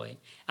fullness of joy.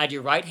 At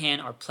your right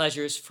hand are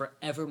pleasures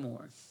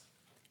forevermore."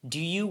 Do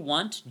you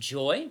want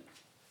joy?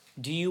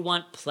 Do you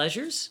want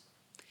pleasures?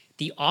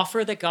 The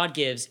offer that God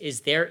gives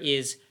is there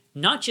is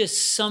not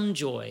just some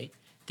joy,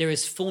 there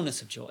is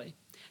fullness of joy.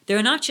 There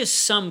are not just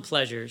some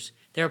pleasures,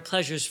 there are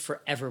pleasures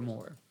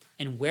forevermore.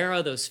 And where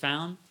are those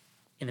found?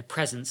 In the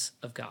presence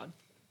of God.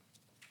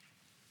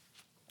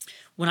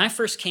 When I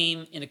first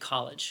came into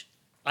college,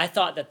 I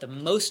thought that the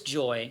most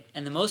joy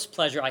and the most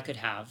pleasure I could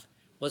have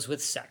was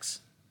with sex.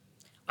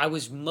 I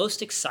was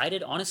most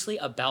excited, honestly,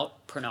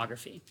 about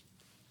pornography.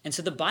 And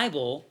so the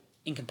Bible,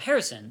 in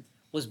comparison,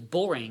 was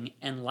boring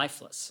and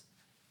lifeless.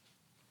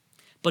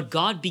 But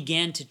God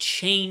began to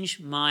change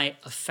my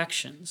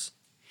affections.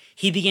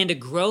 He began to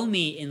grow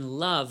me in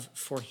love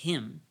for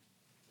him.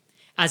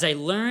 As I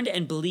learned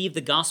and believed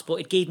the gospel,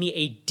 it gave me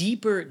a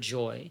deeper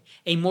joy,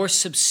 a more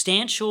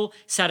substantial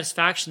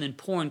satisfaction than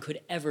porn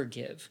could ever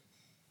give.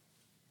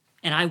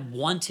 And I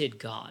wanted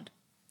God.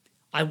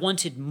 I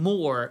wanted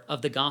more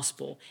of the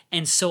gospel.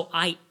 And so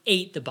I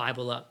ate the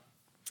Bible up.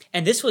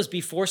 And this was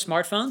before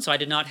smartphones, so I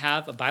did not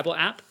have a Bible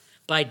app,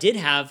 but I did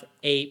have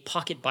a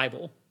pocket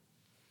Bible.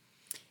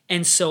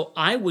 And so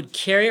I would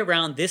carry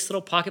around this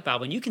little pocket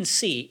Bible, and you can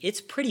see it's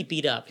pretty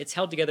beat up. It's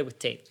held together with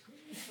tape.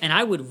 And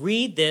I would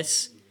read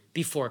this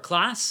before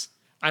class.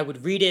 I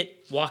would read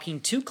it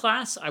walking to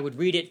class. I would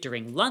read it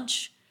during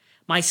lunch.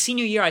 My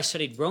senior year, I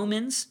studied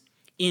Romans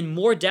in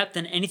more depth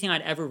than anything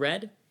I'd ever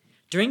read.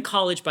 During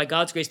college, by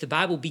God's grace, the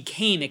Bible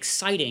became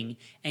exciting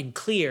and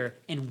clear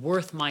and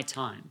worth my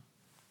time.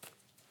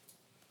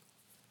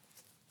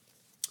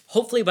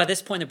 Hopefully, by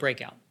this point in the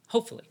breakout,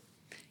 hopefully,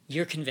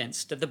 you're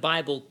convinced that the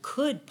Bible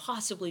could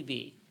possibly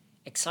be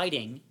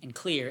exciting and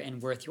clear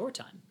and worth your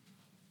time.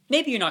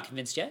 Maybe you're not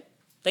convinced yet.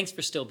 Thanks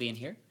for still being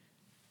here.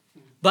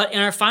 But in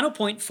our final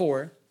point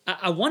 4,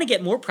 I want to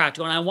get more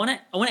practical, and I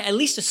want to at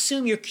least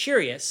assume you're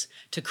curious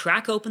to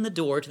crack open the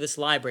door to this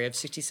library of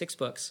 66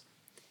 books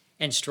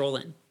and stroll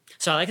in.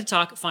 So I'd like to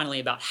talk finally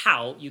about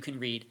how you can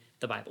read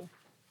the Bible.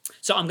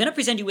 So I'm going to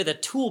present you with a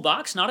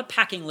toolbox, not a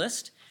packing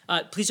list.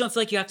 Please don't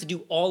feel like you have to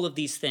do all of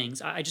these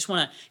things. I just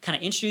want to kind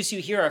of introduce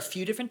you. Here are a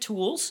few different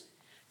tools.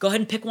 Go ahead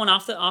and pick one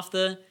off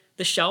the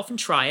shelf and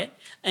try it,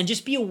 and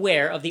just be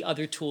aware of the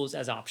other tools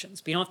as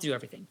options. But you don't have to do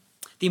everything.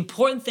 The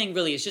important thing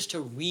really is just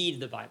to read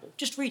the Bible.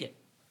 Just read it.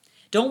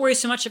 Don't worry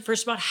so much at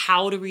first about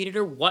how to read it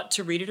or what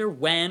to read it or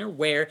when or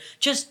where.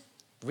 Just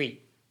read.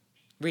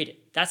 Read it.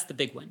 That's the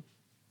big one.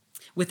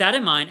 With that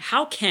in mind,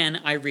 how can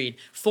I read?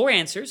 4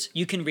 answers.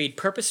 You can read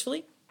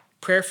purposefully,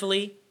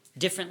 prayerfully,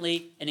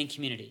 differently, and in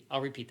community.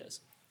 I'll repeat those.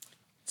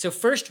 So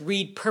first,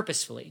 read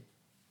purposefully.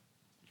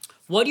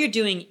 What you're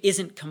doing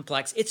isn't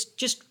complex. It's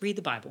just read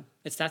the Bible.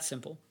 It's that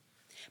simple.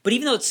 But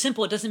even though it's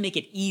simple, it doesn't make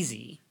it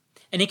easy.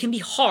 And it can be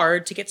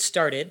hard to get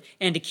started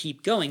and to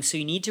keep going. So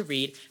you need to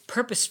read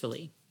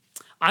purposefully.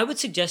 I would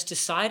suggest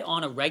decide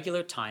on a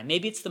regular time.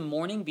 Maybe it's the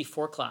morning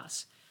before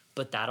class,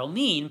 but that'll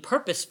mean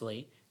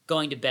purposefully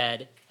going to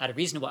bed at a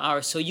reasonable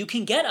hour so you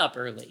can get up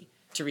early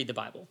to read the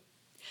Bible.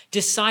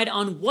 Decide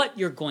on what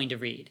you're going to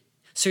read.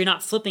 So you're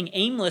not flipping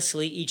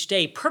aimlessly each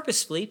day.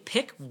 Purposefully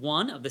pick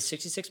one of the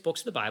 66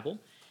 books of the Bible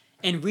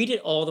and read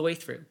it all the way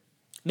through.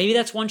 Maybe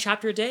that's one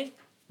chapter a day.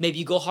 Maybe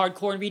you go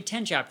hardcore and read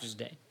 10 chapters a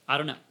day. I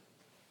don't know.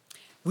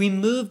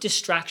 Remove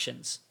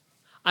distractions.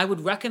 I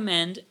would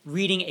recommend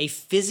reading a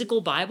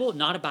physical Bible,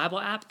 not a Bible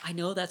app. I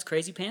know that's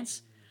crazy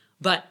pants.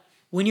 But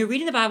when you're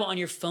reading the Bible on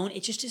your phone,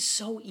 it just is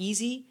so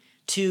easy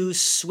to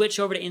switch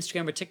over to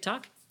Instagram or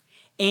TikTok.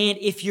 And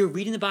if you're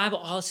reading the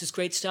Bible, oh, this is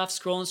great stuff,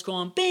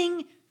 scrolling,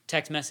 bing,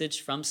 text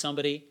message from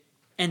somebody,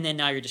 and then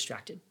now you're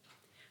distracted.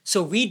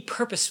 So read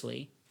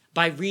purposefully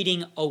by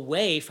reading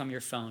away from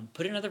your phone.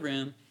 Put it in another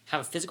room,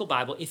 have a physical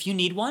Bible. If you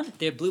need one,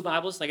 they're blue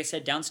Bibles, like I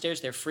said,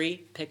 downstairs. They're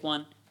free. Pick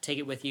one, take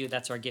it with you.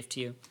 That's our gift to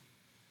you.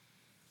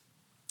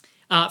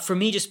 For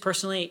me, just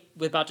personally,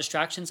 about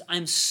distractions,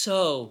 I'm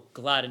so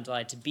glad and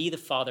delighted to be the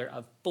father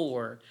of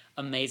 4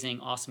 amazing,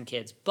 awesome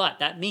kids. But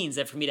that means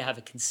that for me to have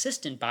a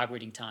consistent Bible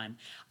reading time,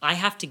 I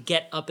have to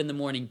get up in the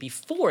morning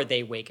before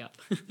they wake up.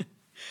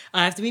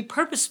 I have to be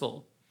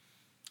purposeful.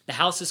 The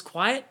house is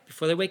quiet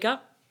before they wake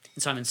up,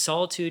 and so I'm in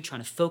solitude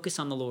trying to focus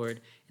on the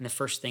Lord in the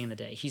first thing in the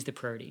day. He's the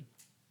priority.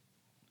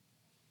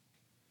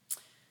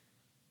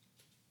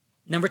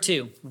 Number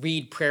 2,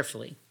 read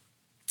prayerfully.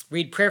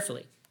 Read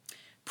prayerfully.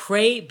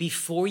 Pray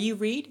before you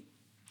read.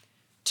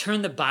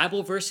 Turn the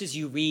Bible verses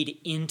you read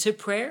into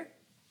prayer.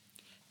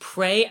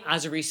 Pray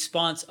as a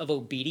response of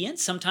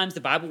obedience. Sometimes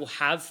the Bible will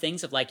have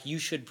things of like, you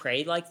should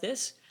pray like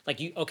this. Like,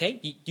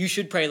 you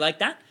should pray like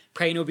that.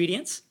 Pray in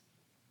obedience.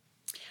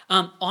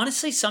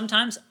 Honestly,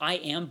 sometimes I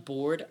am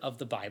bored of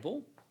the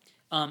Bible.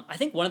 I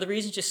think one of the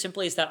reasons just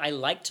simply is that I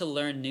like to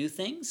learn new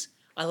things.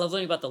 I love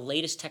learning about the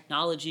latest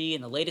technology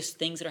and the latest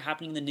things that are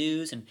happening in the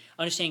news and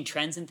understanding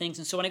trends and things.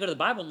 And so when I go to the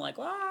Bible, I'm like,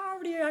 well, I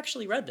already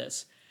actually read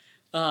this.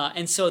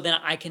 And so then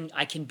I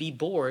can be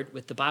bored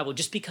with the Bible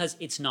just because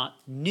it's not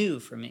new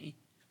for me.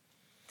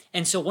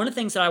 And so one of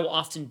the things that I will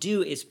often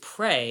do is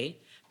pray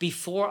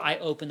before I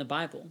open the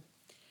Bible.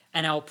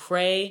 And I'll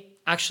pray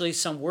actually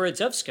some words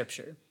of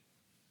Scripture.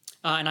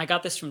 And I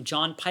got this from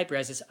John Piper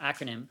as this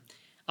acronym.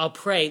 I'll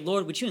pray,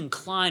 Lord, would you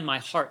incline my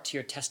heart to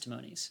your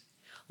testimonies?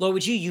 Lord,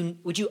 would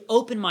you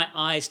open my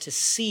eyes to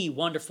see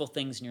wonderful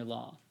things in your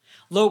law?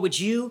 Lord, would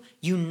you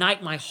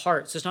unite my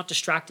heart so it's not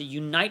distracted,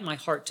 unite my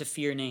heart to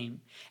fear your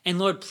name? And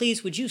Lord,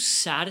 please, would you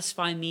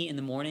satisfy me in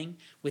the morning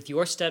with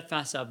your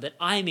steadfast love that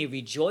I may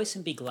rejoice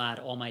and be glad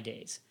all my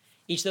days?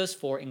 Each of those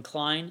 4,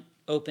 incline,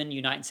 open,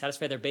 unite, and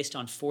satisfy, they're based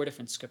on 4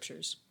 different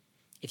scriptures.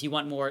 If you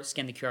want more,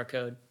 scan the QR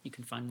code. You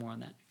can find more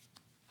on that.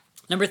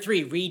 Number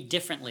 3, read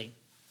differently.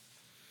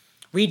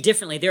 Read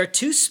differently. There are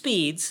 2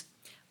 speeds,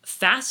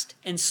 fast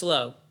and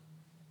slow.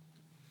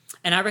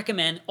 And I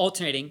recommend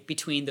alternating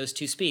between those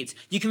 2 speeds.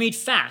 You can read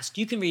fast.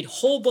 You can read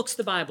whole books of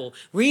the Bible.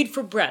 Read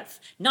for breadth.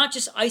 Not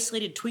just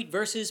isolated tweet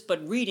verses,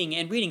 but reading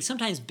and reading.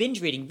 Sometimes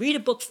binge reading. Read a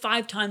book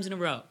 5 times in a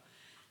row.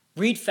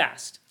 Read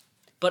fast.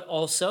 But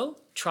also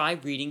try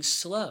reading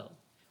slow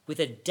with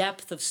a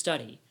depth of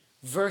study,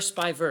 verse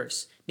by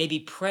verse. Maybe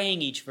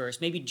praying each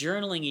verse. Maybe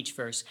journaling each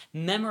verse.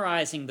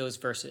 Memorizing those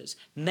verses.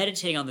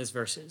 Meditating on those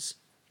verses.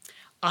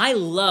 I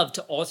love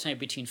to alternate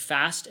between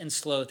fast and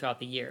slow throughout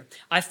the year.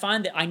 I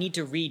find that I need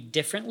to read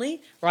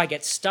differently or I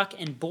get stuck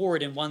and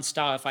bored in one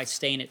style if I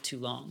stay in it too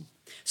long.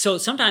 So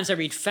sometimes I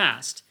read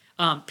fast.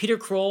 Peter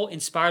Kroll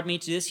inspired me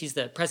to do this. He's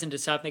the president of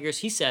Disciple Makers.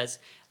 He says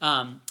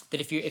that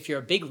if you're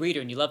a big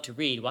reader and you love to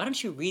read, why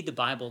don't you read the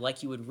Bible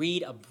like you would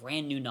read a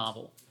brand new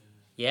novel?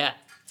 Yeah.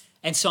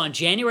 And so on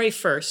January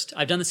 1st,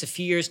 I've done this a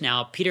few years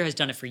now. Peter has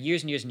done it for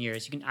years and years and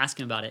years. You can ask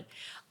him about it.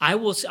 I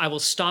will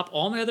stop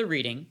all my other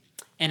reading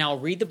and I'll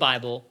read the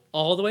Bible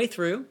all the way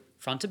through,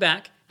 front to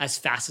back, as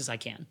fast as I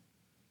can.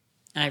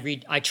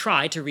 And I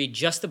try to read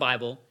just the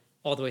Bible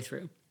all the way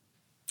through.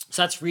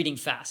 So that's reading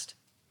fast.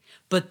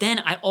 But then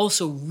I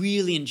also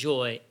really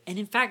enjoy, and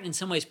in fact, in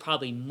some ways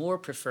probably more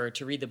prefer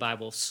to read the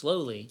Bible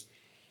slowly.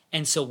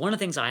 And so one of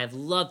the things I have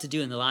loved to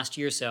do in the last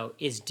year or so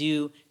is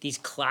do these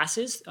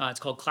classes. It's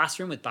called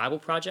Classroom with Bible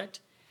Project.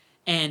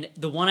 And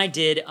the one I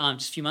did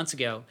just a few months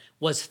ago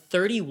was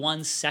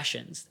 31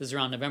 sessions. This was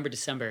around November,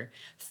 December.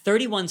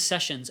 31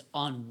 sessions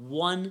on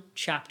one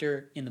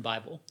chapter in the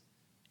Bible.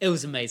 It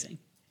was amazing.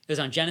 It was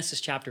on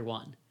Genesis chapter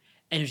 1.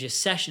 And it was just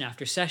session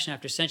after session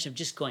after session of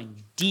just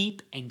going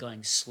deep and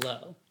going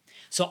slow.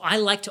 So I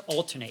like to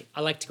alternate. I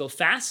like to go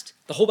fast,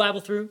 the whole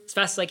Bible through, as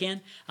fast as I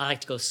can. I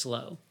like to go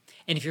slow.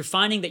 And if you're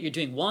finding that you're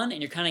doing one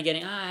and you're kind of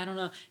getting, I don't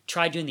know,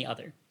 try doing the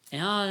other.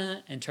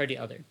 And try the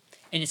other.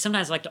 And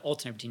sometimes I like to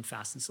alternate between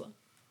fast and slow.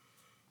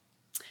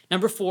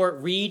 Number 4,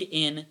 read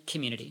in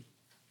community.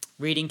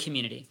 Read in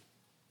community.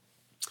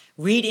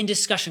 Read in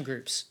discussion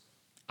groups,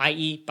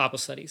 i.e. Bible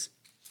studies.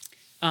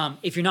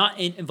 If you're not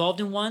involved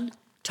in one,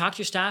 talk to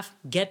your staff,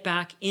 get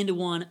back into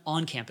one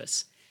on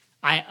campus.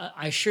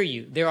 I assure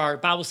you, there are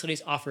Bible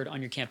studies offered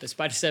on your campus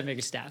by the Disciple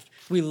Makers staff.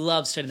 We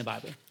love studying the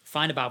Bible.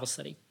 Find a Bible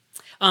study.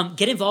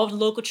 Get involved in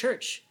local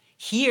church.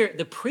 Hear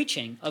the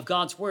preaching of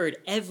God's word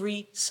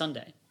every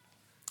Sunday.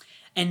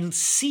 And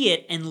see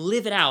it and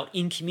live it out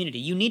in community.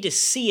 You need to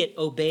see it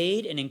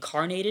obeyed and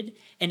incarnated,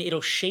 and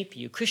it'll shape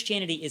you.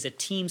 Christianity is a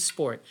team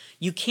sport.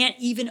 You can't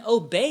even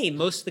obey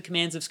most of the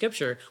commands of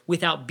Scripture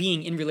without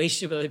being in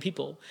relationship with other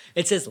people.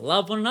 It says,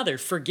 love one another,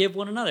 forgive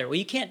one another. Well,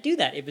 you can't do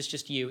that if it's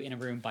just you in a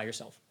room by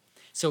yourself.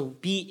 So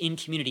be in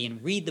community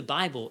and read the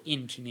Bible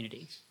in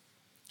community.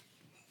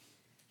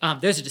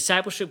 There's a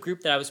discipleship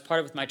group that I was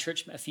part of with my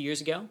church a few years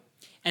ago,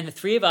 and the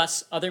three of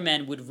us, other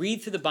men, would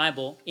read through the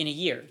Bible in a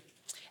year.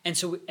 And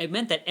so it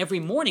meant that every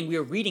morning we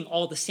were reading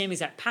all the same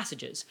exact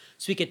passages.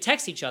 So we could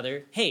text each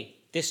other, hey,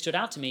 this stood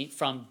out to me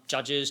from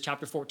Judges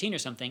chapter 14 or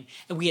something,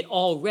 and we had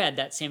all read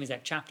that same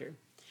exact chapter.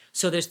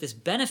 So there's this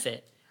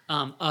benefit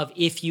of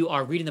if you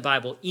are reading the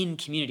Bible in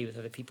community with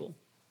other people.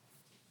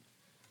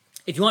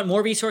 If you want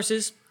more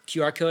resources,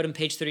 QR code on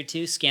page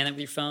 32, scan that with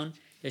your phone.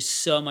 There's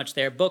so much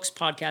there. Books,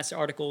 podcasts,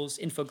 articles,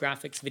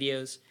 infographics,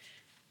 videos.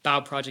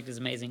 Bible Project is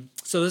amazing.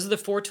 So those are the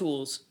 4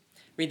 tools.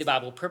 Read the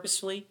Bible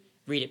purposefully,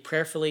 read it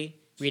prayerfully,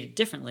 read it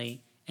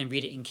differently, and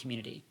read it in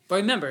community. But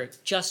remember,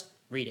 just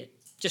read it.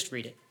 Just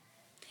read it.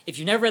 If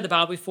you've never read the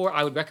Bible before,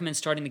 I would recommend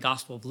starting the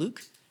Gospel of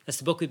Luke. That's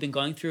the book we've been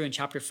going through in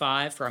chapter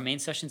 5 for our main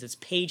sessions. It's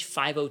page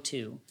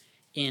 502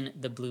 in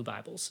the blue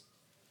Bibles.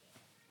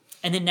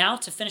 And then now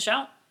to finish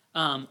out,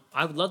 I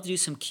would love to do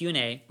some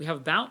Q&A. We have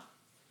about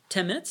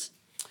 10 minutes.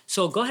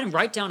 So go ahead and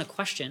write down a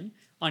question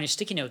on your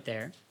sticky note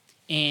there.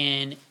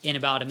 And in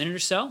about a minute or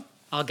so,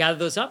 I'll gather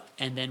those up,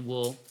 and then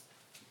we'll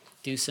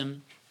do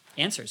some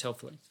answers,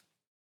 hopefully.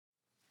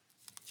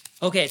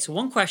 Okay, so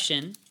one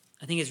question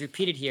I think is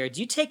repeated here. Do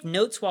you take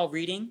notes while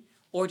reading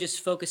or just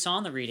focus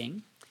on the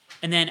reading?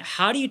 And then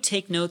how do you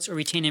take notes or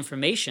retain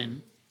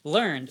information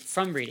learned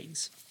from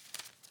readings?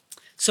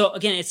 So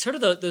again, it's sort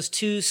of those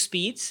 2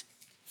 speeds,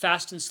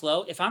 fast and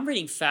slow. If I'm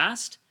reading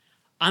fast,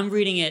 I'm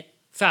reading it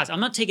fast. I'm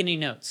not taking any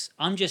notes.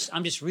 I'm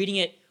just reading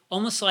it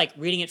almost like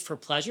reading it for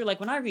pleasure. Like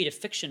when I read a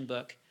fiction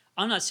book,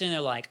 I'm not sitting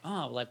there like,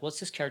 oh, like what's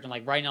this character? I'm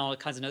like writing all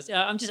kinds of notes.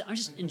 I'm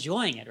just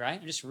enjoying it,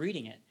 right? I'm just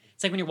reading it.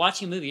 It's like when you're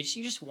watching a movie,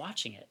 you're just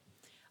watching it.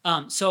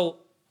 So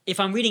if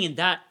I'm reading in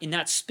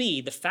that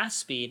speed, the fast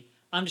speed,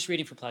 I'm just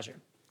reading for pleasure.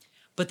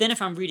 But then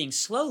if I'm reading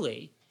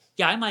slowly,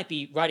 I might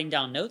be writing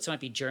down notes. I might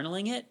be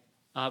journaling it.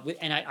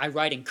 And I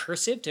write in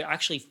cursive to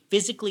actually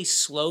physically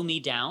slow me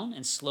down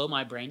and slow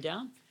my brain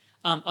down.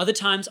 Other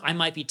times I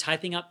might be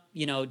typing up,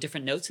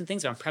 different notes and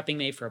things. Or I'm prepping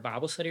maybe for a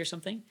Bible study or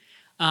something.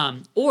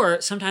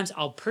 Or sometimes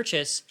I'll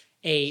purchase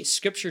a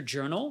scripture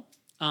journal.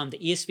 The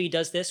ESV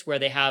does this where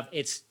they have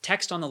it's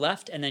text on the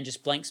left and then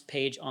just blank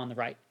page on the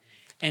right.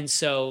 And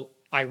so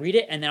I read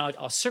it and then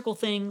I'll circle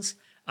things.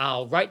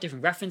 I'll write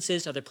different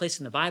references to other places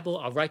in the Bible.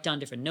 I'll write down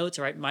different notes.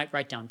 I might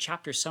write down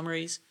chapter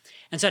summaries.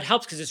 And so it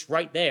helps because it's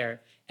right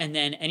there. And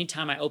then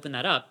anytime I open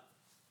that up,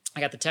 I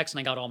got the text and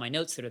I got all my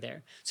notes that are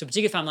there. So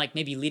particularly if I'm like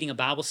maybe leading a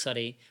Bible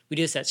study, we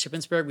do this at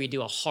Shippensburg. We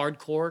do a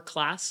hardcore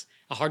class,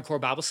 a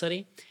hardcore Bible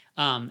study.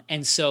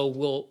 And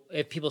so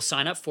if people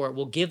sign up for it,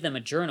 we'll give them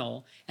a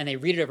journal and they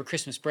read it over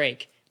Christmas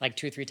break, like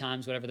 2 or 3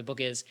 times, whatever the book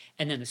is.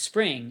 And then the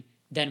spring,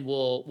 then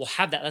we'll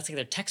have that. That's like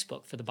their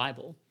textbook for the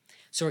Bible.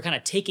 So we're kind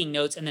of taking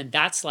notes, and then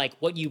that's like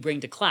what you bring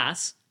to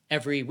class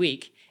every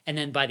week. And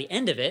then by the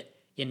end of it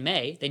in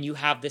May, then you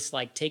have this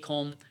like take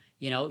home,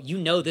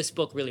 this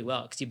book really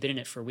well because you've been in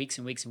it for weeks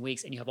and weeks and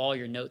weeks, and you have all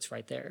your notes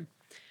right there.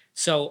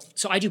 So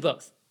I do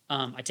both.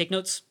 I take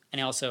notes and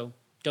I also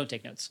don't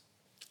take notes,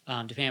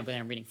 depending on whether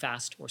I'm reading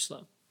fast or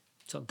slow.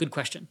 So good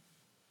question.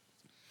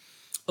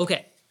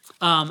 Okay.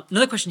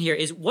 Another question here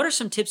is, what are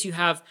some tips you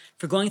have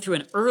for going through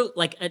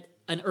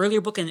an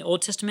earlier book in the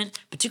Old Testament,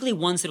 particularly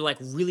ones that are like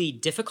really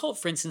difficult,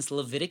 for instance,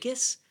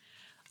 Leviticus?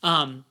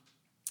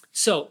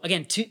 So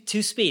again,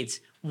 two speeds.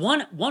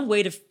 One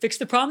way to fix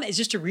the problem is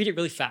just to read it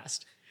really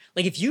fast.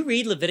 Like if you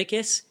read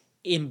Leviticus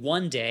in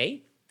one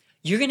day,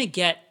 you're going to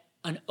get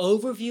an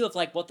overview of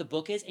like what the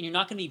book is, and you're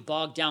not going to be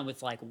bogged down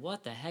with like,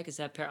 what the heck is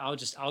that? I'll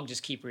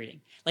just keep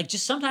reading. Like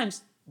just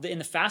sometimes in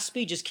the fast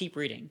speed, just keep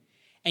reading,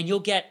 and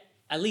you'll get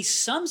at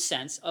least some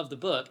sense of the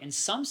book and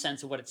some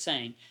sense of what it's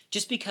saying,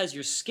 just because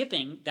you're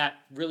skipping that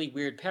really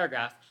weird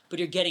paragraph, but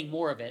you're getting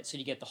more of it, so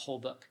you get the whole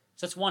book.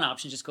 So that's one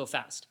option, just go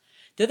fast.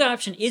 The other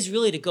option is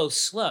really to go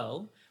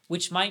slow,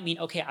 which might mean,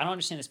 okay, I don't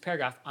understand this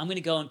paragraph. I'm going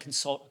to go and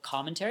consult a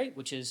commentary,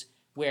 which is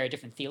where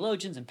different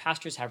theologians and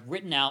pastors have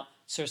written out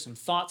sort of some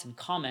thoughts and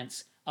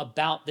comments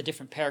about the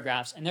different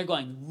paragraphs, and they're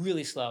going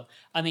really slow.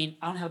 I mean,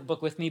 I don't have the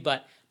book with me,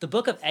 but the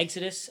book of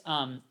Exodus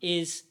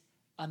is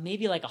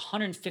maybe like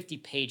 150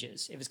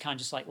 pages. It was kind of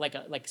just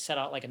like set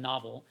out like a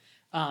novel.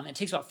 It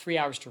takes about 3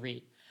 hours to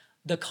read.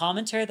 The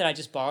commentary that I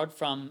just borrowed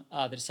from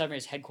the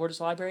Discovery's headquarters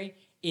library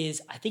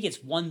is, I think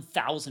it's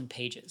 1,000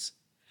 pages.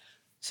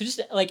 So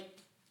just like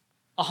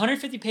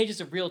 150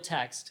 pages of real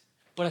text,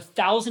 but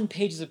 1,000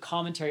 pages of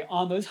commentary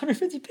on those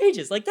 150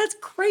 pages. Like that's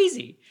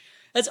crazy.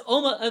 That's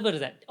almost, what is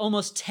that?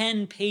 Almost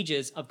 10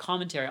 pages of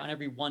commentary on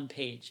every one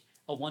page,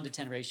 a 1 to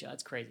 10 ratio.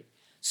 That's crazy.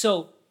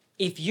 So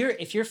if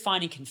you're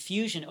finding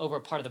confusion over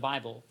a part of the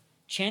Bible,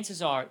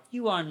 chances are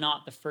you are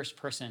not the first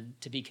person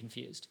to be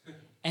confused.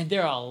 And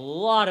there are a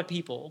lot of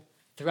people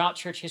throughout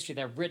church history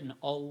that have written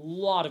a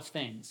lot of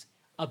things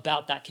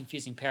about that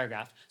confusing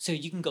paragraph. So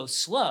you can go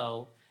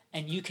slow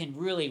and you can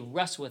really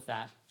wrestle with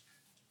that.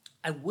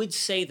 I would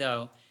say,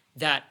 though,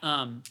 that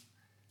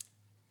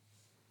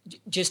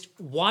just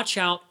watch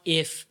out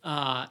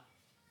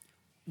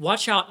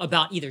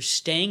about either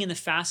staying in the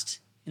fast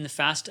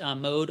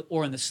mode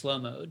or in the slow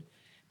mode.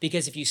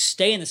 Because if you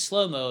stay in the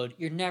slow mode,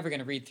 you're never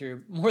going to read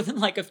through more than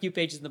like a few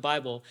pages in the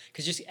Bible,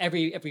 because just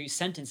every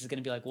sentence is going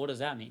to be like, what does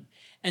that mean?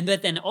 And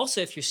then also,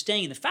 if you're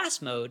staying in the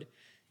fast mode,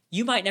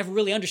 you might never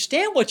really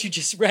understand what you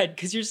just read,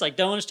 because you're just like,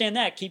 don't understand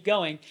that, keep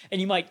going. And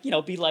you might,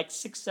 be like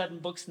 6, 7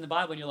 books in the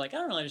Bible, and you're like, I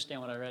don't really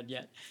understand what I read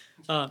yet.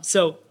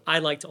 So I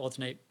like to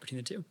alternate between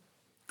the two.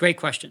 Great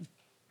question.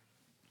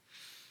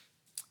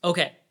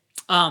 Okay,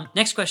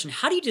 next question.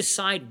 How do you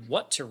decide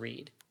what to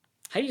read?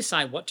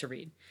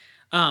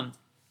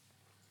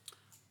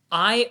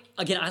 I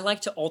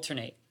like to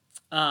alternate.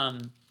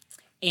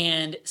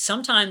 And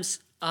sometimes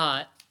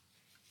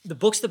the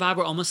books of the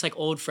Bible are almost like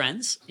old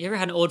friends. You ever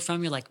had an old friend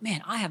where you're like,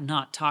 man, I have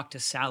not talked to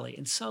Sally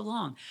in so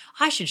long.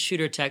 I should shoot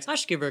her a text. I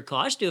should give her a call.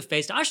 I should do a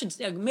FaceTime. I should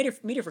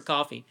meet her for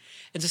coffee.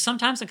 And so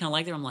sometimes I kind of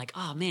like that. I'm like,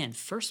 oh man,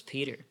 1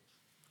 Peter.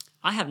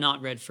 I have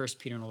not read 1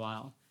 Peter in a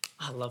while.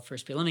 I love 1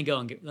 Peter. Let me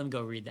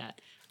go read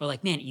that. Or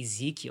like, man,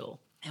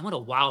 Ezekiel. Man, what a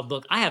wild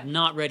book. I have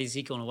not read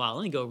Ezekiel in a while.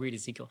 Let me go read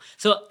Ezekiel.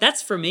 So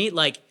that's for me,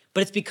 but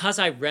it's because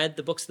I read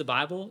the books of the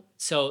Bible,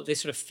 so they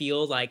sort of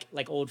feel like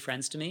old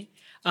friends to me.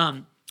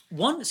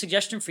 One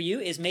suggestion for you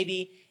is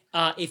maybe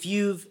if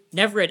you've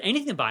never read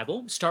anything in the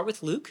Bible, start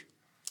with Luke.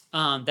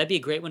 That'd be a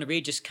great one to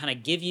read, just kind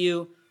of give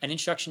you an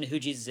introduction to who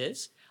Jesus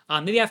is.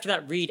 Maybe after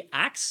that, read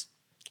Acts.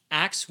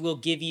 Acts will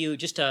give you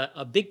just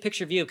a big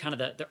picture view of kind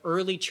of the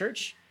early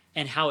church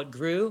and how it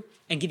grew,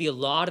 and give you a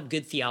lot of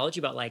good theology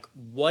about like,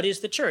 what is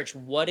the church?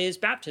 What is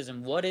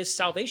baptism? What is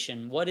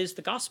salvation? What is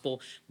the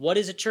gospel? What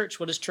is a church?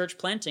 What is church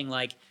planting?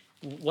 Like,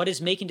 what is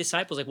making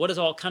disciples? Like, what is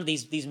all kind of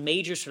these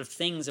major sort of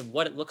things of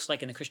what it looks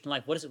like in the Christian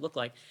life? What does it look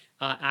like?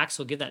 Acts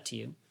will give that to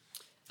you.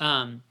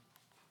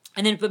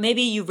 But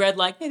maybe you've read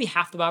like maybe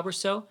half the Bible or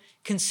so.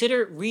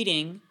 Consider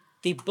reading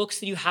the books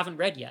that you haven't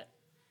read yet.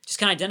 Just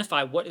kind of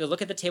identify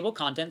look at the table of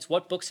contents.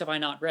 What books have I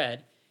not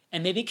read?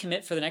 And maybe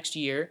commit for the next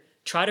year.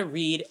 Try to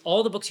read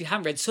all the books you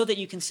haven't read so that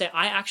you can say,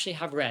 I actually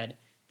have read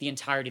the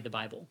entirety of the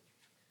Bible.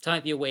 So that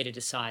might be a way to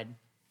decide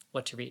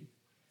what to read.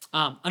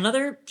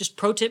 Another just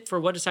pro tip for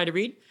what to decide to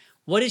read.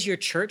 What is your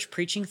church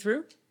preaching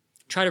through?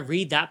 Try to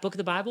read that book of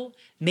the Bible.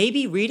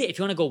 Maybe read it, if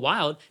you want to go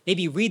wild,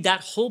 maybe read that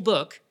whole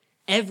book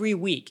every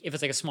week if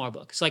it's like a smaller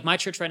book. So like my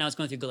church right now is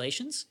going through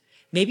Galatians.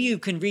 Maybe you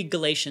can read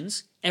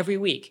Galatians every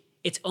week.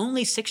 It's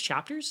only 6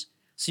 chapters,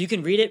 so you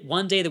can read it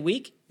one day of the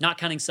week, not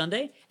counting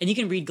Sunday, and you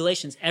can read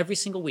Galatians every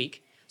single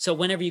week. So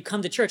whenever you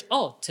come to church,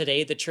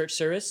 today the church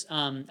service,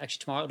 actually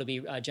tomorrow it'll be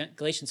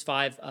Galatians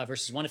 5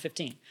 verses 1 to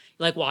 15. You're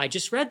like, well, I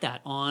just read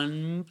that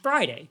on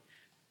Friday.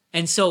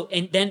 And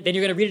then you're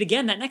going to read it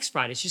again that next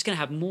Friday. It's just going to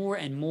have more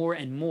and more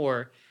and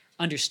more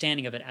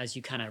understanding of it as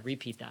you kind of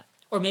repeat that.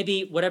 Or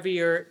maybe whatever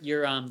your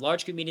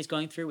large group meeting is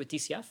going through with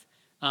DCF,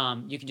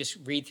 you can just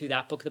read through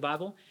that book of the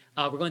Bible.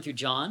 We're going through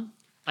John.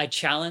 I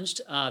challenged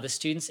the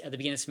students at the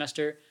beginning of the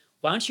semester,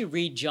 why don't you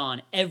read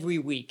John every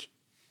week?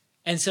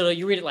 And so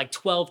you read it like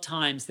 12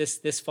 times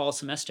this fall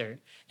semester,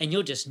 and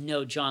you'll just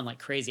know John like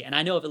crazy. And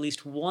I know of at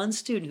least one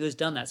student who has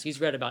done that. So he's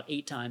read about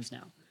 8 times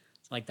now.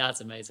 It's like, that's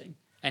amazing.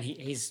 And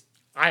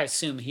I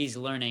assume he's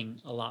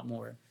learning a lot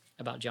more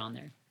about John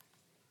there.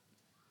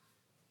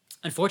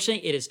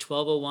 Unfortunately, it is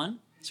 12:01,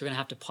 so we're going to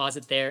have to pause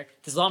it there.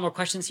 There's a lot more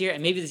questions here,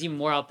 and maybe there's even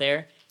more out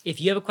there. If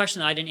you have a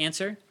question that I didn't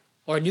answer,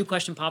 or a new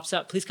question pops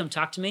up, please come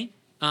talk to me.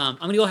 I'm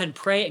going to go ahead and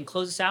pray and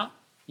close this out.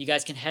 You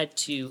guys can head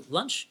to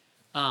lunch.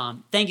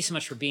 Thank you so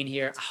much for being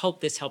here. I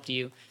hope this helped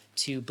you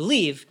to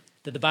believe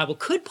that the Bible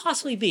could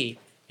possibly be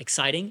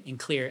exciting and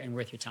clear and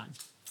worth your time.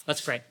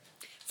 Let's pray.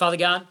 Father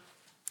God,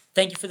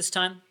 thank you for this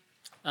time.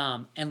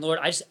 And Lord,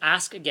 I just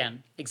ask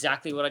again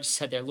exactly what I just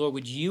said there. Lord,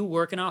 would you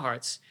work in our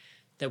hearts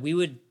that we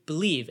would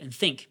believe and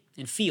think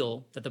and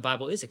feel that the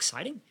Bible is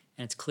exciting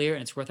and it's clear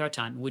and it's worth our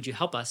time. Would you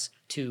help us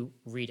to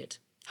read it?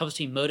 Help us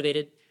to be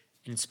motivated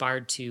and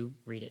inspired to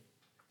read it.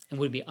 And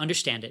would we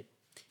understand it?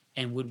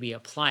 And would we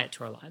apply it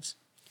to our lives?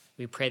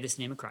 We pray this in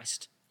the name of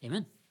Christ.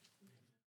 Amen.